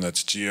algae farm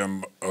that's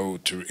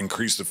GMO to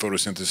increase the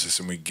photosynthesis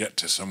and we get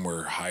to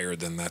somewhere higher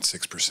than that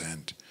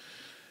 6%,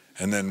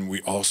 and then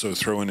we also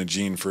throw in a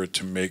gene for it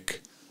to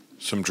make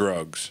some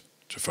drugs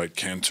to fight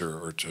cancer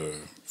or to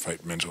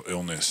fight mental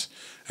illness,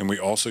 and we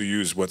also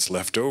use what's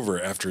left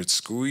over after it's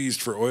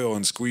squeezed for oil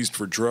and squeezed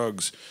for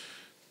drugs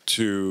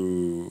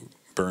to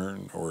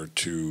burn or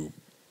to,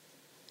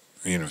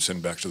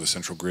 send back to the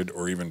central grid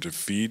or even to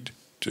feed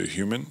to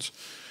humans.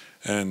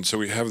 And so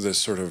we have this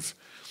sort of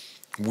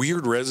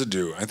weird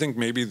residue. I think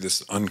maybe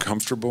this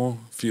uncomfortable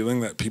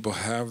feeling that people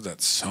have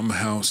that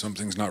somehow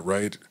something's not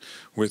right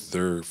with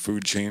their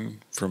food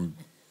chain from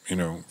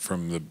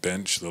the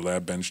bench, the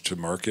lab bench to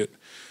market,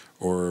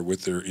 or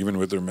even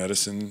with their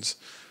medicines,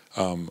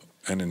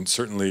 and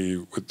certainly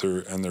with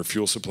their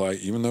fuel supply.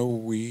 Even though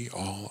we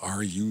all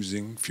are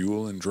using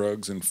fuel and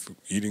drugs and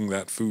eating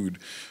that food,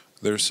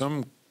 there's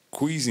some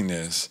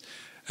queasiness.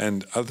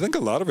 And I think a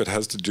lot of it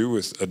has to do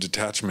with a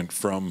detachment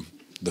from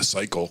the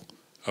cycle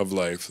of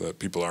life, that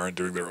people aren't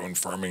doing their own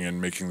farming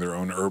and making their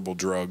own herbal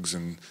drugs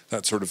and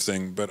that sort of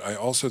thing. But I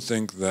also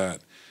think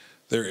that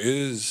there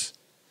is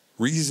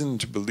reason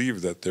to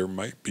believe that there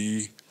might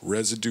be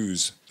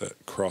residues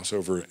that cross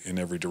over in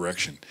every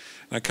direction.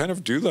 And I kind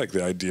of do like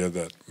the idea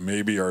that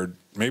maybe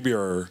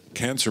our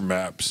cancer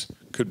maps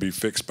could be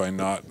fixed by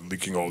not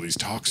leaking all these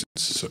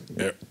toxins,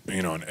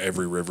 in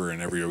every river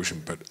and every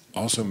ocean. But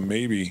also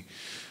maybe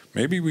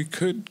we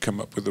could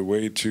come up with a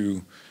way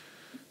to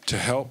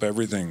help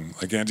everything,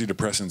 like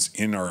antidepressants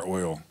in our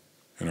oil,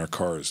 in our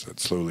cars, that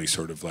slowly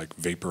sort of like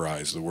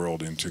vaporize the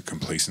world into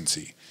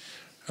complacency.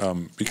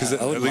 Because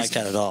I wouldn't like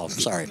that at all.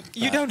 Sorry.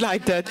 You don't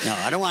like that. No,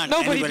 I don't want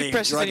nobody anybody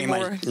depressed drugging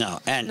anymore. No,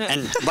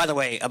 and by the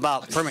way,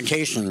 about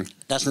fermentation,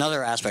 that's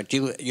another aspect.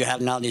 You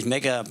have now these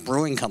mega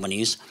brewing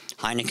companies,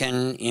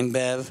 Heineken,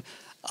 InBev,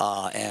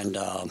 and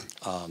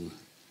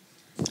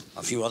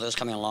a few others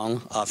coming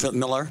along,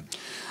 Miller.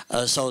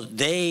 So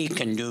they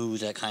can do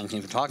the kind of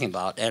things we're talking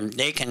about, and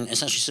they can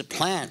essentially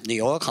supplant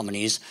the oil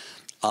companies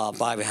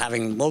by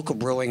having local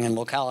brewing in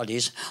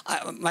localities.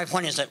 My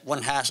point is that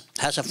one has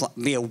to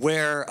be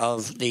aware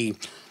of the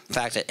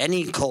fact that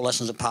any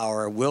coalescence of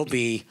power will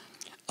be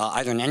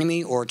either an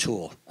enemy or a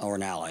tool or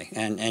an ally,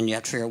 and you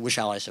have to figure out which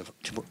allies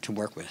to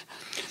work with,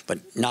 but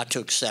not to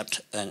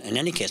accept, in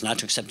any case, not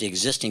to accept the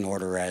existing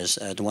order as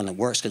the one that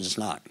works, because it's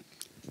not.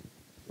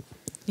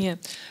 Yeah.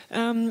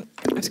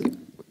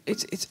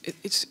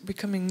 It's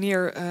becoming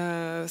near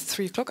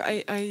 3 o'clock.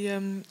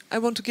 I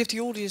want to give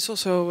the audience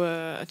also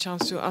a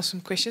chance to ask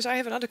some questions. I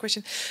have another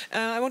question.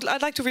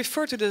 I'd like to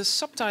refer to the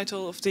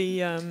subtitle of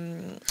the Ja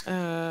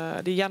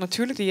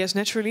Natuurlijk, the Yes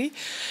Naturally,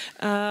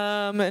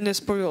 and that's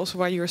probably also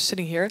why you're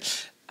sitting here.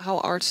 How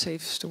art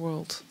saves the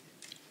world.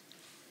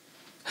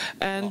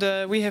 And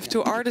we have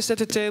two artists at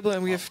the table,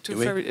 and we have two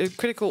very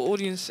critical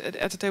audience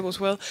at the table as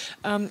well.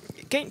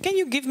 Can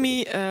you give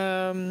me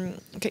can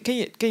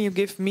you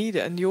give me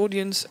and the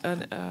audience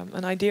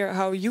an idea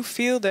how you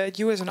feel that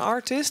you as an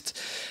artist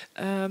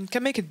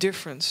can make a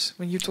difference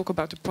when you talk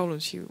about the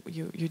problems you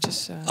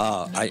just?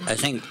 I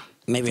think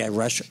maybe I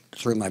rushed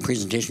through my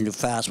presentation too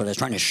fast, but I was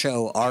trying to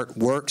show art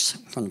works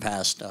from the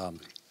past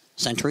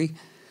century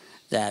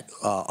that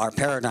are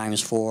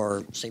paradigms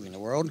for saving the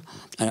world.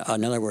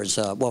 In other words,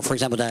 well, for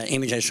example, that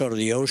image I showed of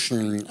the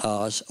ocean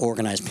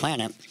organized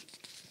planet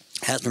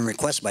has been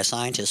requested by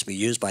scientists to be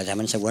used by them,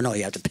 and said, well, no,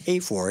 you have to pay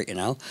for it,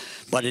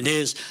 But it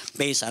is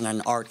based on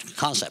an art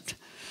concept.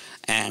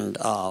 And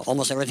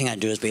almost everything I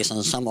do is based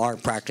on some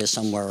art practice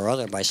somewhere or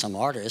other by some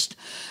artist.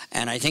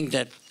 And I think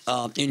that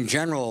in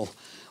general,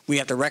 we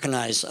have to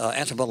recognize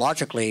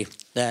anthropologically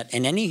that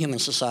in any human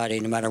society,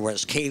 no matter whether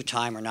it's cave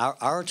time or now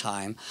our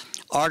time,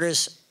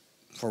 artists,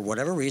 for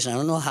whatever reason, I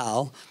don't know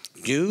how,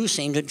 do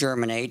seem to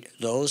germinate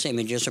those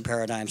images or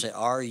paradigms that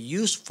are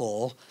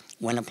useful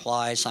when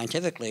applied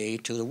scientifically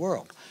to the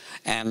world.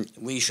 And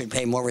we should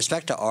pay more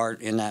respect to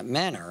art in that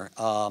manner,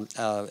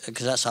 because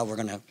that's how we're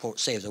going to, quote,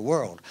 save the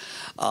world.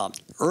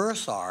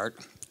 Earth art,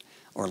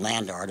 or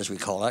land art as we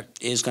call it,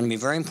 is going to be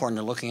very important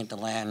to looking at the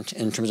land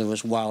in terms of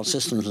its wild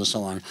systems and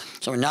so on.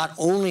 So we're not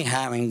only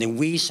having the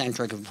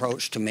we-centric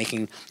approach to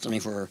making something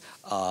for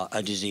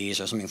a disease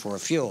or something for a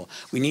fuel.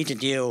 We need to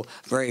deal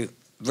very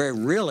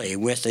really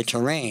with the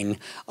terrain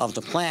of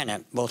the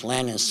planet, both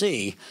land and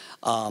sea,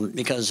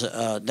 because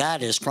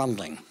that is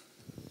crumbling.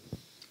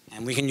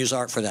 And we can use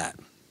art for that.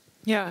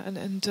 Yeah,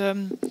 and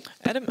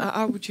Adam,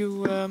 how would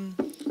you...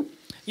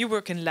 you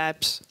work in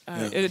labs.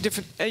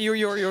 Different.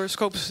 Your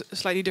scope is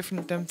slightly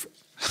different than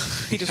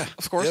Peter's,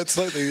 of course. Yeah, it's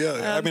slightly.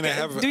 Yeah, I mean, I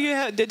have.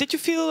 Did you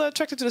feel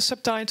attracted to the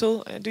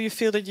subtitle? Do you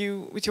feel that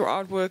you, with your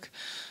artwork,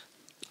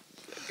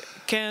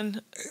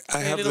 can? I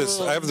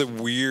have the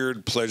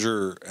weird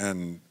pleasure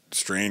and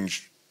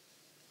strange,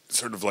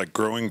 sort of like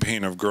growing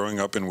pain of growing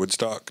up in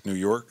Woodstock, New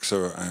York.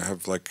 So I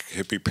have like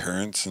hippie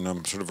parents, and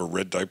I'm sort of a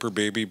red diaper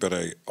baby. But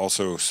I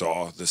also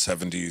saw the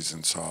 '70s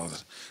and saw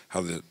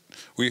how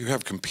we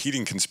have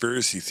competing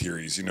conspiracy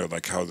theories, you know,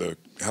 like how the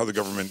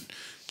government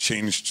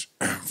changed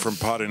from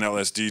pot and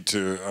LSD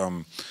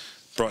to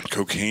brought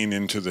cocaine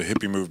into the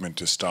hippie movement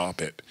to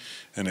stop it,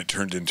 and it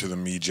turned into the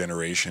me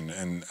generation.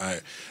 And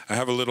I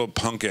have a little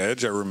punk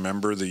edge. I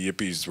remember the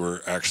yippies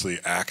were actually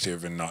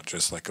active and not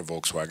just like a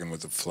Volkswagen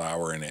with a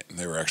flower in it, and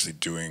they were actually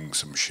doing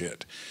some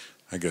shit.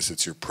 I guess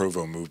it's your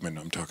Provo movement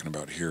I'm talking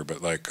about here,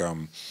 but like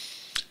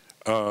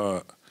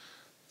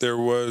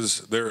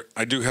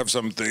I do have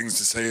some things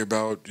to say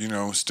about, you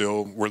know,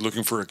 still we're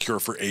looking for a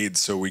cure for AIDS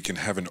so we can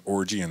have an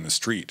orgy in the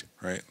street,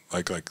 right?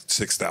 Like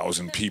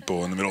 6,000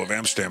 people in the middle of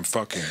Amsterdam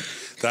fucking.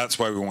 That's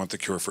why we want the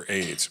cure for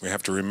AIDS. We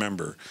have to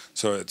remember.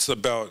 So it's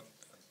about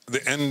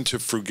the end to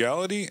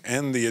frugality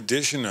and the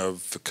addition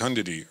of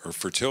fecundity or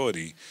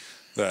fertility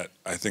that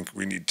I think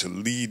we need to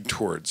lead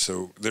towards.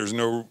 So there's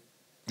no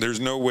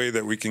way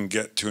that we can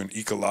get to an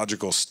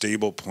ecological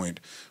stable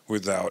point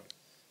without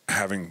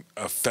having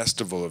a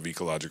festival of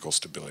ecological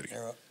stability.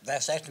 There are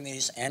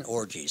vasectomies and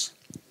orgies.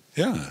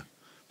 Yeah,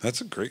 that's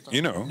a great,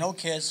 you know. No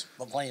kids,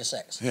 but plenty of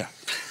sex. Yeah,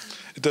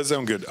 it does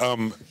sound good.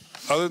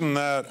 Other than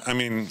that, I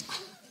mean,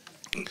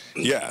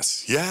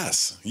 yes. A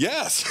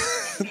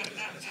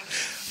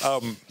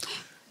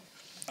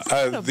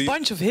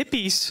bunch of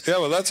hippies. Yeah,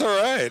 well, that's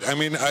all right. I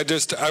mean, I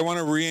want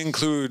to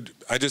re-include,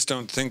 I just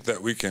don't think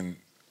that we can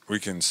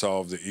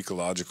solve the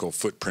ecological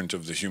footprint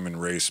of the human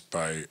race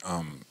by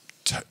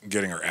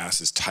getting our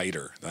asses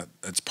tighter.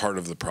 That's part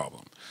of the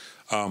problem.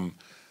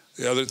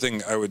 The other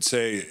thing I would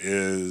say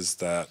is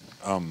that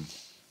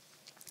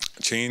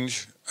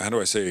change, how do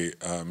I say,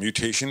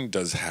 mutation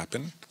does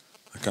happen.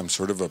 Like I'm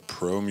sort of a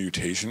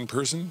pro-mutation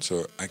person,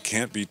 so I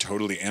can't be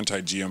totally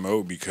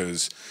anti-GMO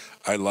because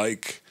I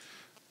like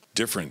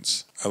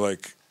difference. I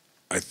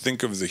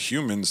think of the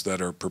humans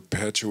that are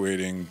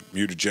perpetuating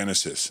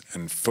mutagenesis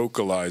and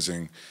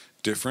focalizing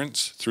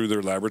difference through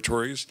their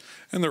laboratories,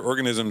 and their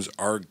organisms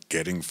are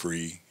getting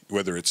free,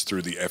 whether it's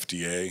through the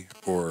FDA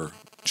or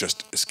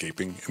just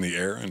escaping in the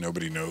air and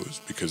nobody knows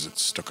because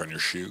it's stuck on your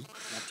shoe.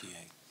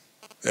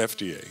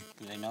 FDA.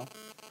 Do they know?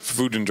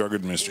 Food and Drug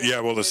Administration. Yeah,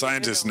 well, the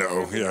scientists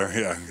know.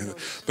 Yeah.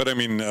 But I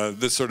mean,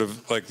 this sort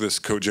of like this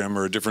COGEM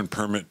or a different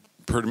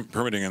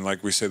permitting, and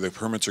like we say, the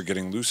permits are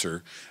getting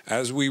looser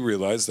as we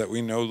realize that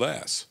we know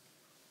less.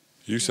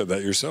 You said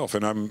that yourself,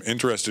 and I'm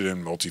interested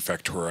in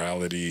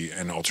multifactoriality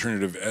and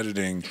alternative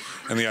editing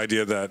and the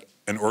idea that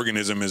an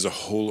organism is a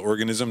whole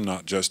organism,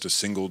 not just a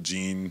single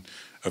gene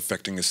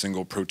affecting a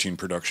single protein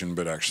production,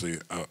 but actually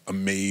a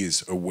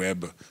maze, a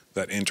web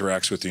that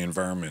interacts with the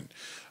environment.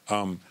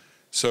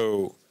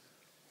 So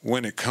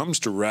when it comes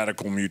to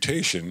radical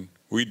mutation,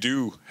 we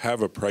do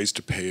have a price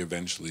to pay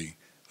eventually,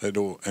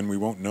 and we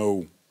won't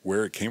know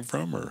where it came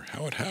from or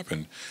how it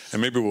happened,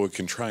 and maybe we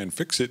can try and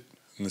fix it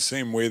in the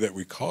same way that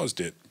we caused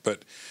it.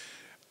 But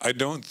I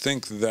don't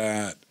think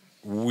that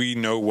we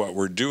know what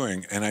we're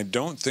doing, and I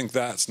don't think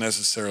that's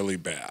necessarily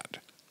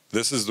bad.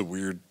 This is the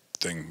weird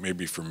thing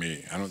maybe for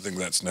me. I don't think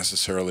that's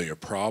necessarily a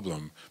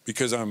problem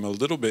because I'm a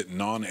little bit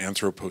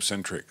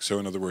non-anthropocentric. So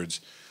in other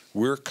words,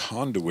 we're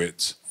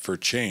conduits for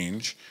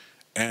change,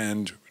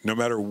 and no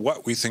matter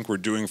what we think we're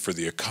doing for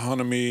the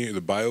economy,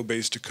 the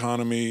bio-based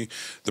economy,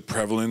 the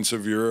prevalence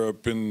of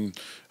Europe and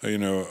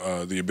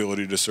the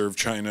ability to serve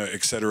China,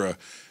 etc.,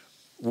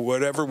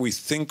 whatever we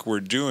think we're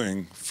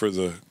doing for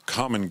the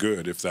common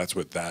good, if that's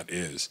what that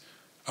is,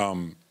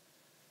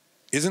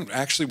 isn't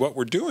actually what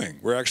we're doing.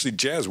 We're actually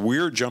jazz.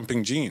 We're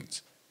jumping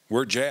genes.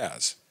 We're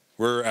jazz.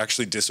 We're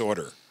actually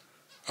disorder.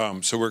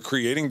 So we're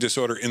creating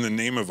disorder in the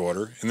name of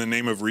order, in the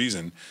name of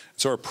reason.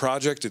 So our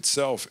project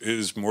itself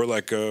is more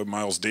like a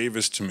Miles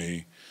Davis to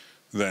me,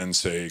 than,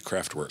 say,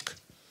 craft work.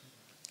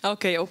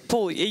 Okay, oh,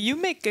 Paul, you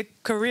make a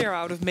career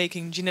out of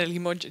making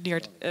genetically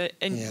engineered,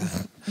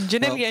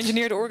 genetically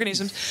engineered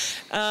organisms.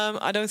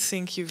 I don't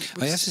think you.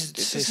 I have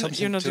to say something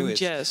you're not to doing it.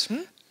 jazz.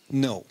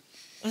 No,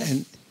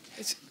 and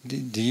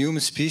the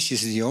human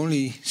species is the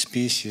only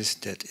species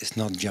that is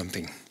not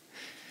jumping,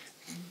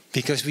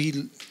 because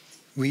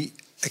we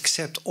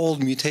accept all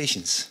the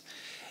mutations,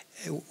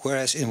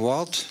 whereas in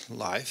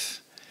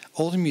wildlife,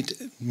 all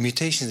the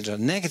mutations that are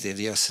negative,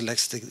 they are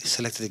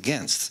selected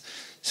against,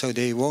 so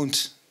they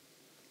won't.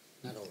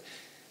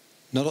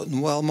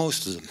 Well,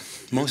 most of them.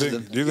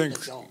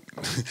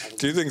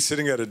 Do you think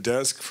sitting at a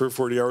desk for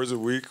 40 hours a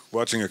week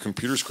watching a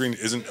computer screen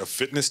isn't a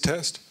fitness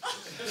test?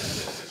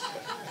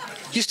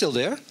 You're still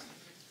there?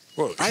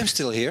 Well, I'm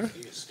still here.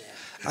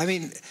 I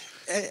mean,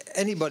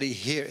 anybody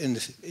here in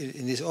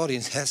this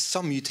audience has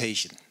some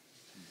mutation,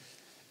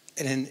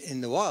 and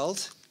in the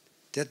wild,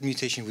 that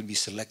mutation would be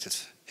selected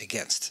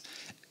against,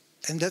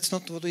 and that's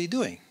not what we're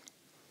doing.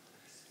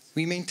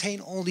 We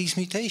maintain all these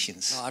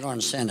mutations. No, I don't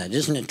understand that.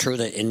 Isn't it true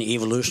that in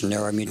evolution there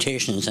are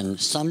mutations, and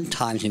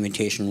sometimes the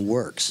mutation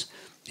works,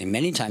 and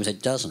many times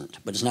it doesn't,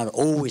 but it's not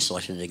always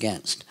selected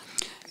against?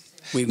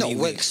 When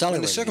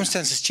the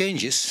circumstances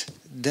changes,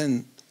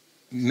 then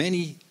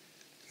many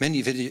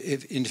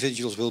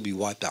individuals will be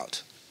wiped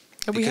out.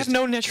 And we have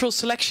no natural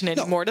selection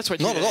anymore. That's what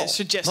you're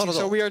suggesting.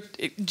 So we are,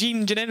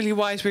 genetically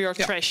wise, we are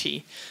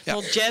trashy.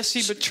 Not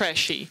jazzy, but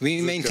trashy.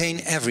 We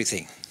maintain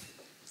everything.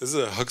 This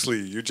is a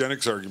Huxley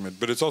eugenics argument,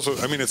 but it's also,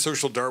 I mean, it's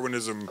social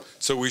Darwinism,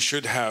 so we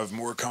should have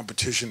more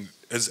competition.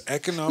 Is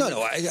economic,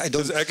 I don't.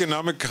 Does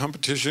economic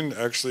competition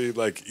actually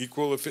like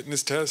equal a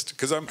fitness test?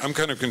 Because I'm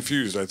kind of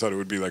confused. I thought it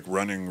would be like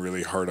running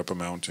really hard up a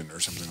mountain or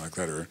something like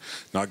that, or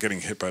not getting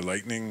hit by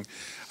lightning.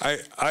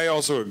 I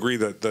also agree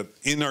that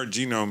in our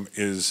genome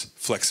is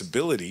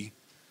flexibility,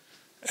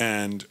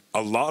 and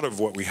a lot of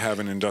what we have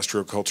in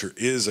industrial culture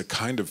is a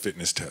kind of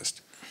fitness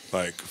test.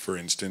 Like, for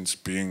instance,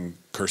 being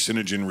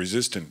carcinogen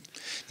resistant.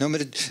 No,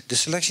 but the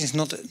selection is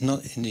not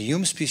in the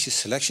human species.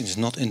 Selection is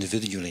not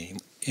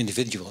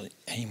individual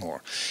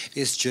anymore.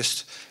 It's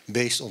just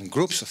based on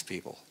groups of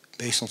people,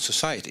 based on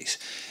societies.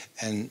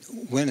 And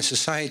when a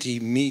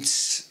society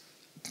meets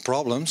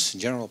problems,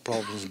 general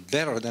problems,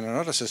 better than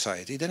another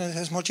society, then it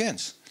has more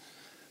chance.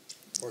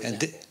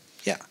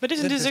 But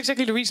isn't this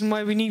exactly the reason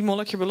why we need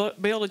molecular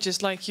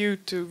biologists like you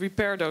to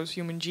repair those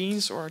human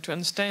genes, or to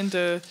understand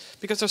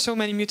because there's so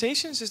many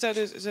mutations? Is that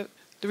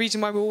the reason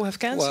why we all have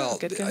cancer? Well,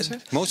 get cancer?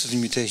 Most of the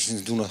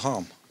mutations do not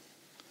harm.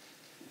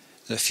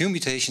 There are a few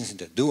mutations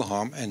that do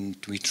harm, and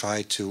we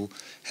try to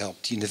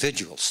help the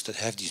individuals that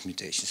have these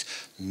mutations,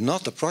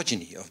 not the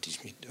progeny of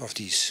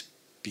these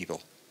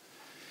people.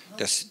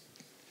 That's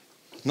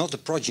not the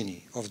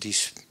progeny of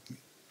these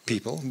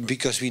people,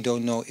 because we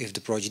don't know if the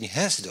progeny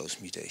has those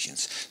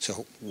mutations.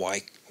 So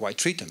why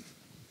treat them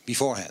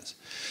beforehand?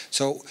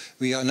 So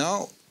we are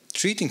now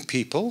treating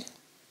people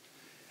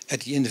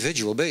at the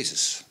individual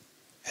basis,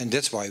 and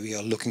that's why we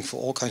are looking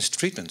for all kinds of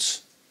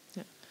treatments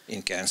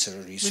in cancer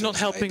research. We're not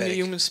helping the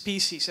human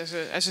species as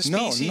a species.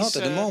 No, not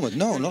at the moment.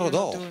 No, not at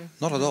all.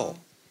 Not at all.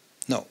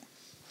 No.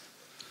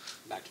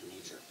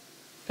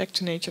 Back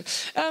to nature.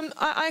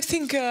 I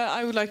think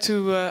I would like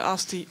to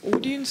ask the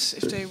audience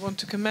if they want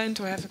to comment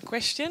or have a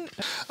question.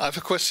 I have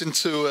a question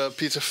to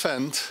Peter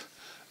Fendt.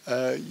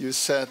 You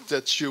said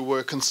that you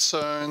were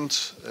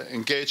concerned,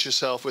 engage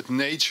yourself with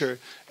nature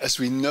as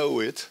we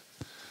know it.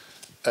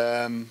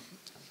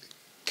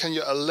 Can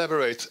you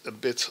elaborate a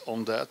bit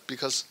on that?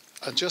 Because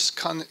I just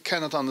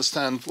cannot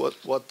understand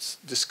what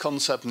this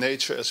concept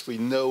nature as we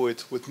know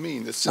it would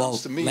mean. It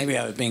sounds to me, maybe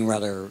I was being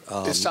rather...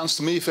 it sounds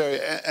to me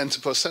very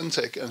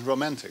anthropocentric and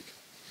romantic.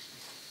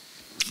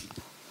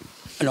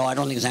 No, I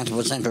don't think it's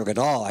anthropocentric at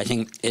all. I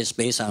think it's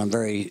based on a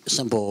very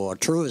simple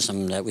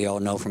truism that we all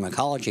know from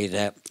ecology,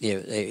 that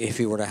if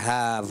you were to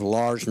have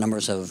large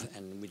numbers of,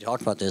 and we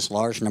talked about this,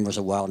 large numbers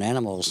of wild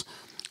animals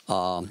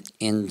on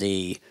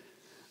the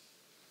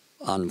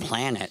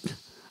planet,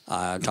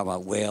 talk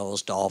about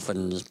whales,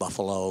 dolphins,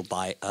 buffalo,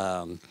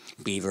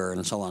 beaver,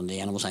 and so on, the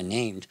animals I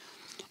named.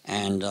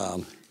 And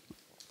the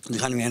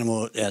kind of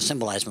animal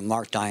symbolized by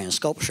Mark Diane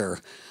sculpture,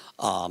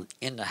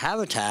 in the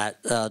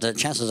habitat, the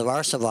chances of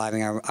our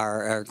surviving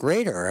are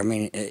greater. I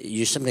mean,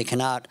 you simply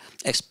cannot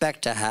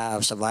expect to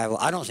have survival.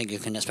 I don't think you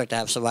can expect to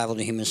have survival of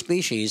the human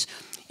species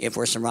if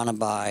we're surrounded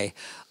by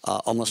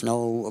almost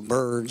no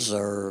birds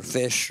or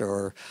fish,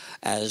 or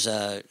as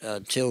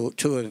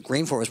Tua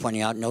Greenforth was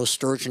pointing out, no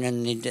sturgeon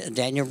in the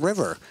Danube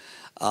River.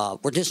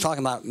 We're just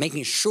talking about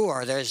making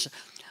sure there's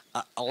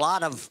a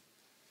lot of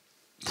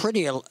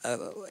pretty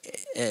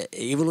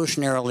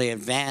evolutionarily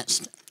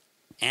advanced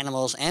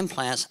animals and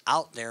plants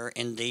out there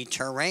in the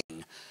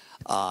terrain,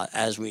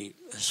 as we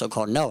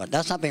so-called know it.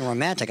 That's not being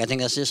romantic. I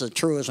think that's just a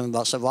truism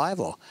about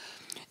survival.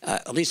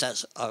 At least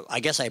that's, I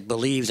guess I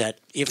believe that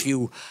if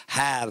you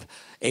have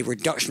a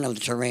reduction of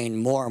the terrain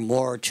more and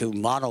more to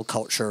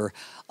monoculture,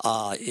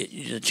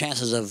 the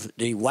chances of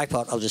the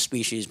wipeout of the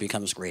species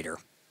becomes greater.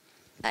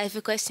 I have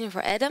a question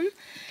for Adam.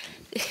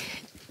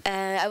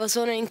 I was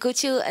wondering,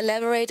 could you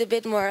elaborate a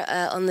bit more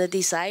on the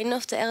design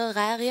of the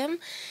aerarium?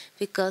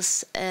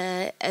 Because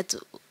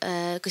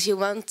you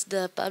want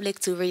the public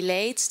to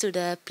relate to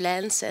the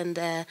plants and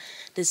the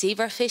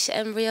zebrafish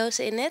embryos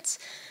in it.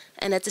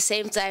 And at the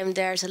same time,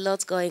 there's a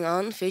lot going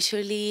on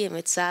visually and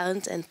with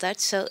sound and touch.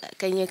 So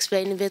can you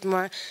explain a bit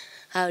more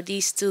how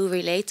these two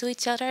relate to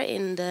each other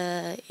in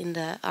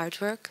the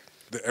artwork?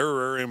 The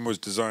aerarium was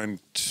designed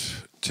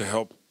to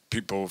help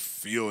people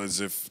feel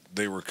as if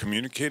they were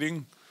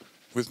communicating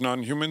with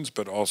non-humans,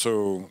 but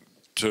also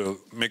to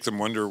make them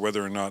wonder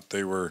whether or not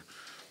they were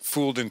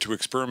fooled into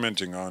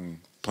experimenting on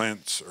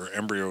plants or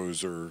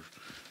embryos or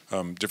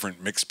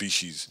different mixed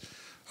species.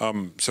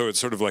 So it's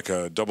sort of like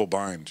a double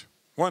bind.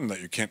 One,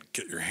 that you can't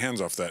get your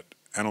hands off that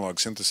analog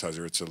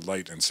synthesizer. It's a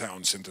light and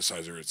sound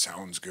synthesizer. It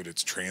sounds good.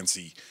 It's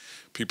trancy.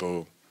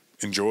 People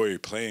enjoy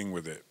playing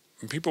with it.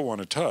 And people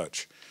want to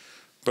touch.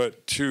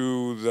 But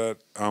two, that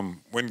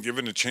when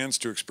given a chance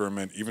to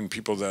experiment, even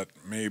people that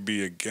may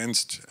be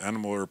against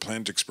animal or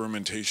plant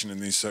experimentation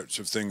and these sorts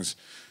of things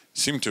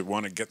seem to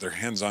want to get their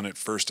hands on it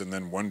first and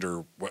then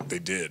wonder what they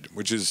did,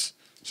 which is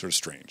sort of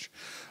strange.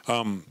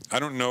 I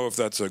don't know if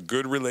that's a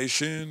good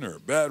relation or a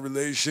bad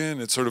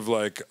relation. It's sort of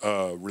like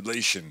a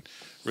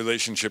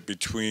relationship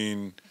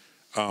between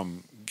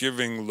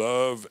giving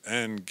love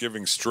and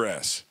giving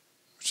stress.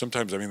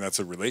 Sometimes, I mean, that's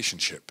a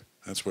relationship.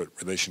 That's what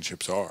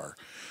relationships are.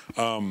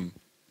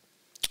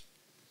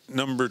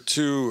 Number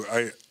two,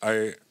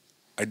 I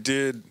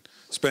did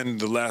spend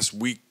the last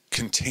week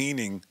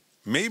containing,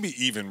 maybe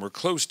even we're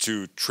close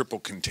to triple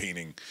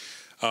containing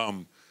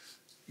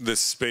this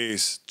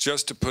space,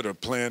 just to put a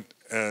plant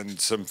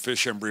and some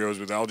fish embryos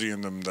with algae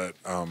in them that,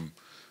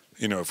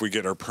 you know, if we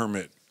get our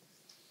permit,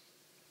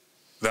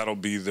 that'll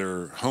be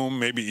their home,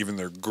 maybe even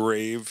their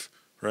grave,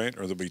 right?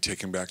 Or they'll be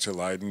taken back to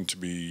Leiden to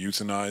be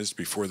euthanized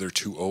before they're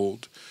too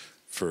old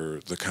for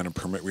the kind of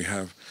permit we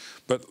have.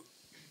 But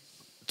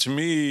to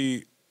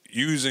me,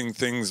 using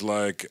things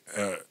like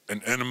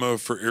an enema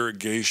for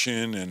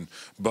irrigation and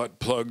butt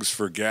plugs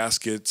for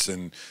gaskets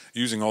and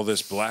using all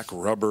this black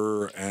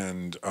rubber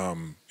and,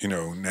 you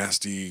know,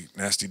 nasty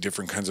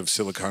different kinds of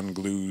silicone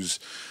glues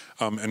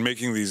and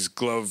making these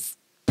glove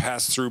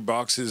pass-through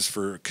boxes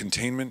for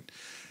containment.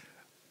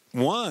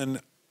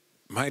 One,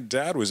 my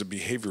dad was a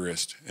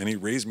behaviorist and he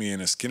raised me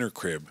in a Skinner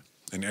crib,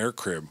 an air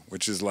crib,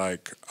 which is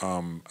like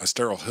a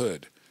sterile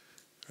hood.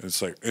 It's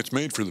like, it's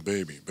made for the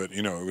baby, but,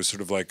 you know, it was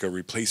sort of like a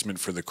replacement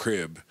for the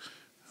crib,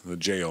 the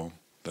jail,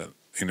 that,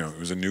 you know, it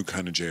was a new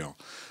kind of jail.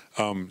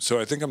 So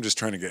I think I'm just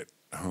trying to get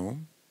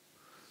home.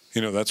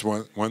 You know, that's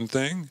one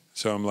thing.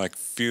 So I'm like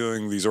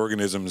feeling these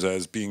organisms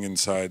as being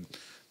inside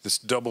this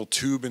double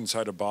tube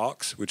inside a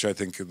box, which I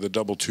think the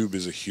double tube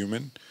is a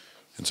human.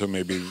 And so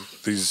maybe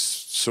these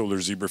solar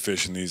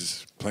zebrafish and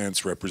these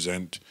plants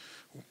represent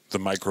the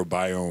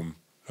microbiome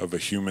of a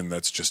human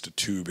that's just a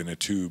tube in a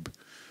tube,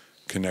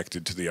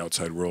 connected to the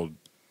outside world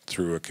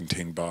through a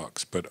contained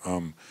box. But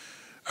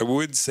I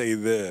would say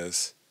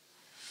this,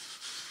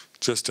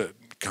 just to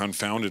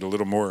confound it a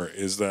little more,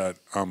 is that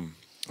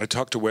I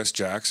talked to Wes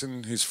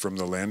Jackson. He's from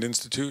the Land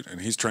Institute, and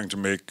he's trying to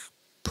make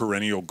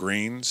perennial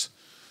grains.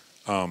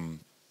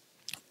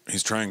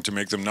 He's trying to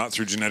make them not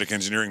through genetic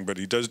engineering, but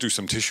he does do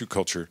some tissue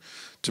culture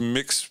to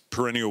mix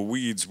perennial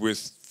weeds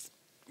with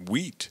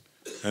wheat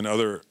and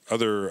other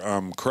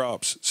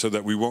crops so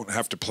that we won't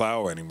have to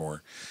plow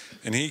anymore.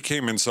 And he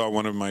came and saw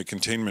one of my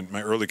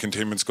early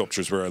containment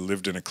sculptures where I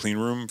lived in a clean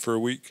room for a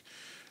week.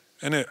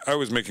 And I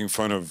was making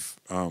fun of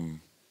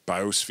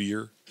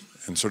biosphere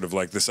and sort of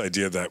like this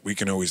idea that we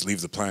can always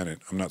leave the planet.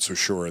 I'm not so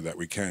sure that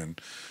we can.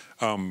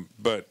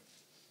 But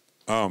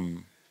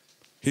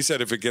he said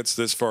if it gets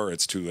this far,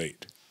 it's too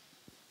late.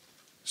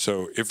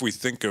 So if we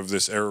think of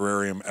this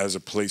aerarium as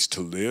a place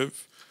to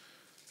live,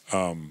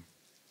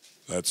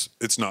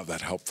 it's not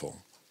that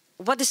helpful.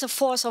 What is the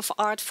force of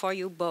art for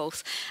you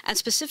both? And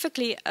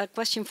specifically, a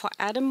question for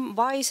Adam: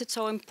 why is it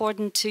so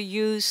important to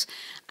use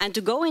and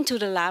to go into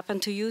the lab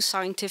and to use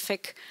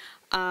scientific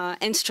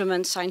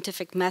instruments,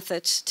 scientific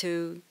methods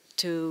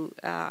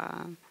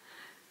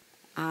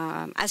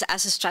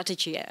as a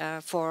strategy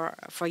for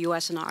you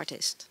as an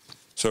artist?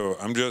 So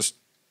I'm just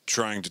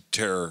trying to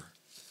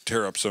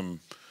tear up some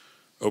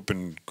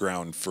open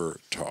ground for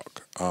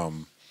talk.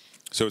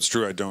 So it's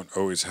true I don't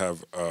always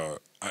have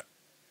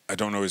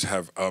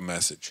a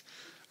message.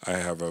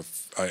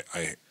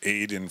 I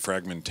aid in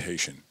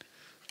fragmentation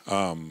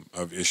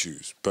of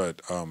issues,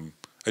 but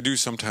I do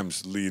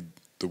sometimes lead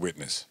the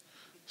witness.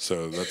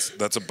 So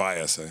that's a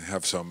bias. I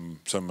have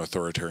some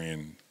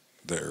authoritarian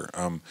there.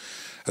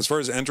 As far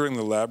as entering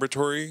the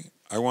laboratory,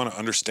 I want to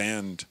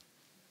understand,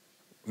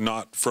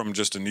 not from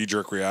just a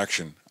knee-jerk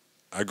reaction.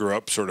 I grew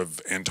up sort of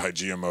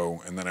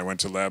anti-GMO, and then I went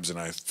to labs and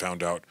I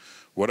found out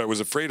what I was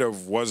afraid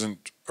of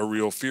wasn't a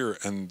real fear,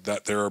 and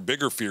that there are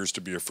bigger fears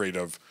to be afraid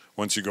of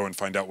once you go and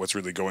find out what's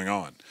really going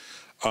on.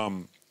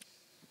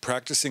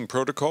 Practicing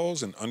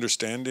protocols and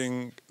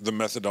understanding the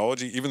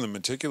methodology, even the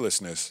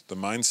meticulousness, the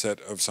mindset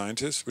of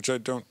scientists, which I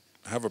don't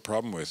have a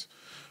problem with.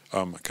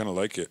 I kind of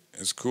like it.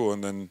 It's cool.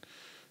 And then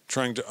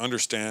trying to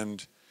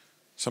understand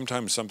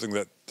sometimes something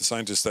that the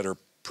scientists that are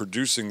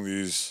producing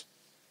these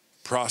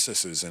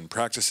processes and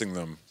practicing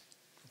them,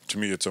 to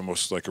me it's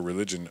almost like a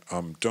religion,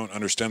 don't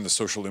understand the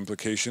social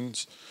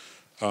implications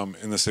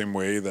in the same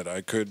way that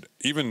I could,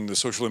 even the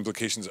social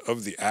implications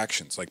of the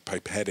actions, like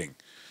pipetting,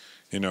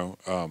 you know.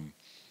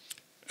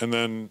 And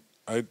then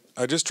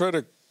I just try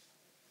to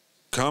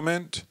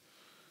comment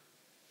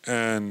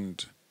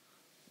and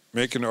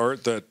make an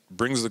art that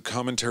brings the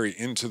commentary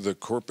into the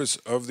corpus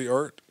of the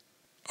art,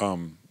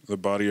 the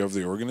body of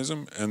the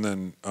organism, and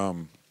then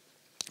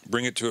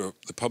bring it to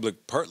the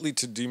public, partly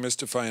to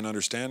demystify and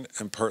understand,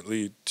 and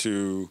partly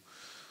to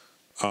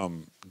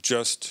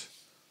just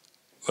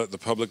let the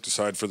public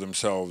decide for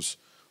themselves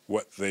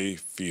what they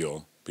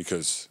feel,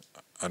 because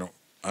I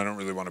don't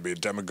really want to be a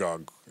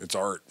demagogue. It's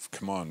art,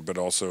 come on, but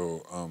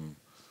also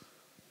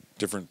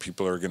different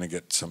people are going to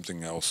get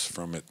something else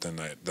from it than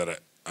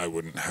I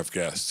wouldn't have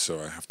guessed, so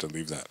I have to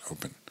leave that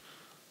open.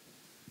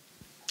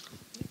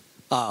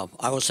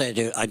 I will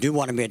say I do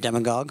want to be a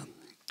demagogue.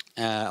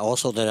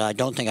 Also that I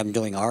don't think I'm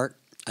doing art.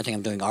 I think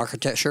I'm doing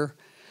architecture.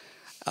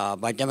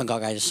 By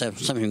demagogue, I just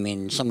simply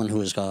mean someone who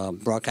is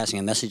broadcasting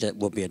a message that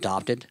will be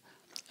adopted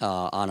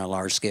on a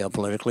large scale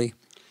politically.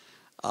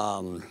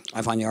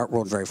 I find the art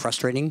world very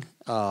frustrating.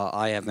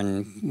 I have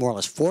been more or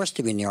less forced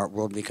to be in the art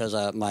world because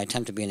my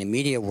attempt to be in the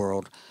media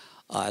world,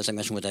 as I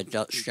mentioned with the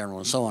Dutch General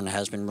and so on,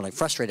 has been really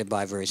frustrated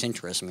by various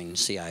interests. I mean,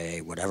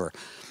 CIA, whatever.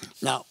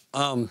 Now,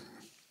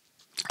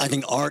 I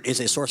think art is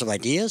a source of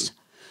ideas,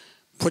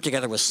 put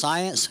together with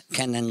science,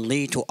 can then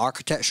lead to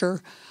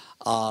architecture.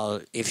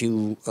 If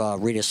you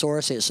read a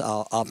source, it's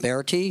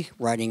Alberti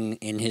writing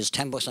in his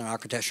 10 books on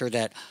architecture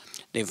that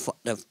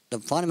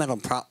the fundamental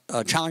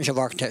challenge of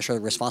architecture, the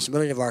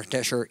responsibility of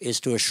architecture, is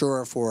to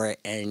assure for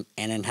an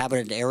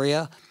inhabited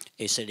area,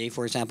 a city,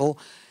 for example,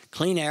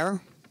 clean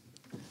air,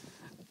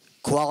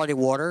 quality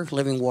water,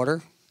 living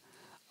water,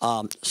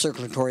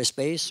 circulatory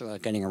space,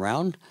 getting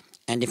around,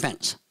 and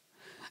defense.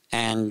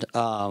 And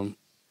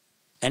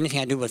anything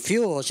I do with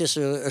fuel is just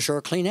to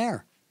assure clean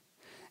air.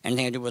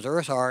 Anything I do with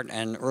earth art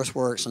and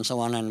earthworks and so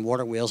on, and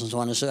water wheels and so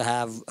on, is to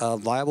have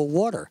viable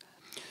water.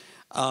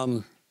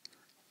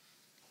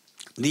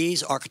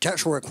 These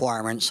architectural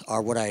requirements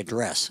are what I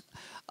address.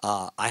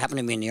 I happen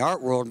to be in the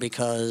art world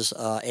because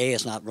A,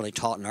 it's not really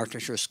taught in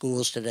architecture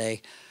schools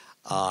today,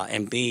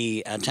 and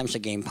B, attempts to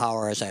gain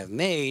power as I have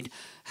made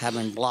have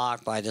been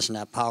blocked by this and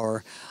that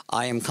power.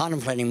 I am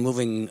contemplating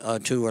moving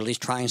to, or at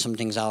least trying some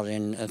things out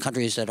in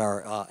countries that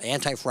are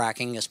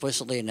anti-fracking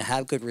explicitly and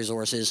have good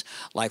resources,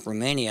 like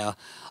Romania,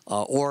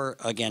 or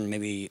again,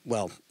 maybe,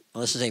 well,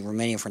 let's say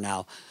Romania for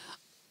now.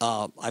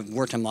 I've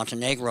worked in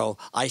Montenegro.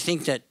 I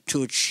think that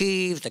to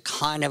achieve the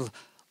kind of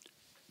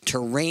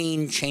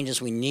terrain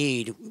changes we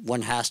need,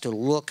 one has to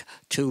look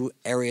to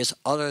areas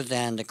other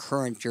than the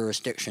current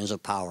jurisdictions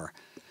of power.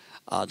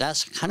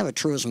 That's kind of a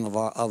truism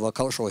of a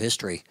cultural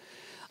history.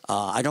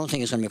 I don't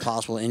think it's going to be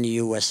possible in the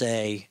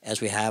USA as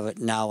we have it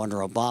now under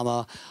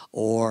Obama,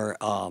 or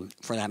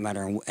for that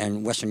matter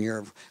in Western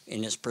Europe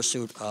in its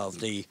pursuit of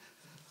the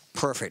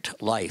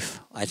perfect life.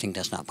 I think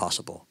that's not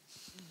possible.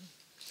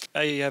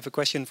 I have a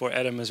question for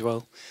Adam as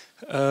well.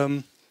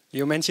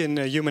 You mentioned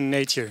human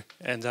nature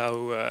and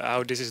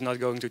how this is not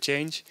going to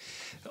change.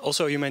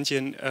 Also, you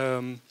mentioned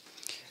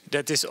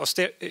that this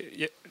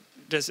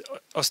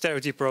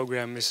austerity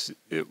program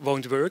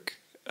won't work,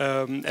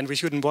 and we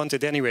shouldn't want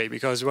it anyway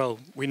because, well,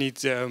 we need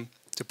to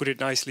put it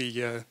nicely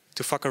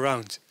to fuck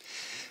around.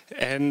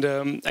 And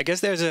I guess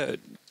there's a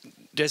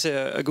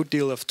good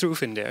deal of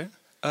truth in there.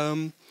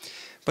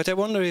 But I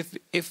wonder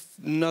if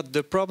not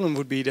the problem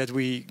would be that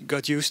we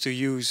got used to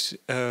use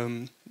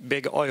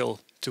big oil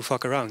to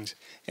fuck around,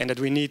 and that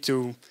we need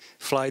to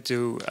fly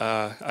to,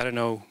 I don't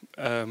know,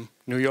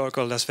 New York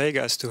or Las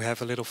Vegas to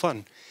have a little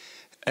fun.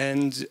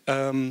 And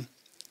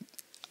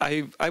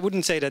I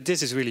wouldn't say that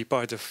this is really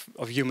part of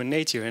human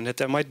nature, and that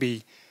there might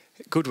be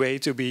good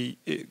ways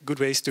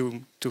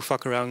to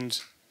fuck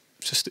around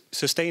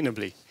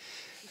sustainably.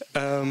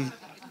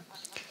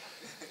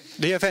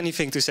 Do you have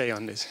anything to say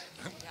on this?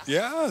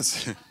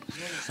 Yes.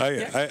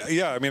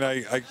 I mean,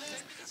 I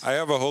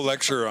have a whole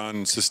lecture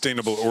on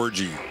sustainable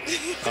orgy.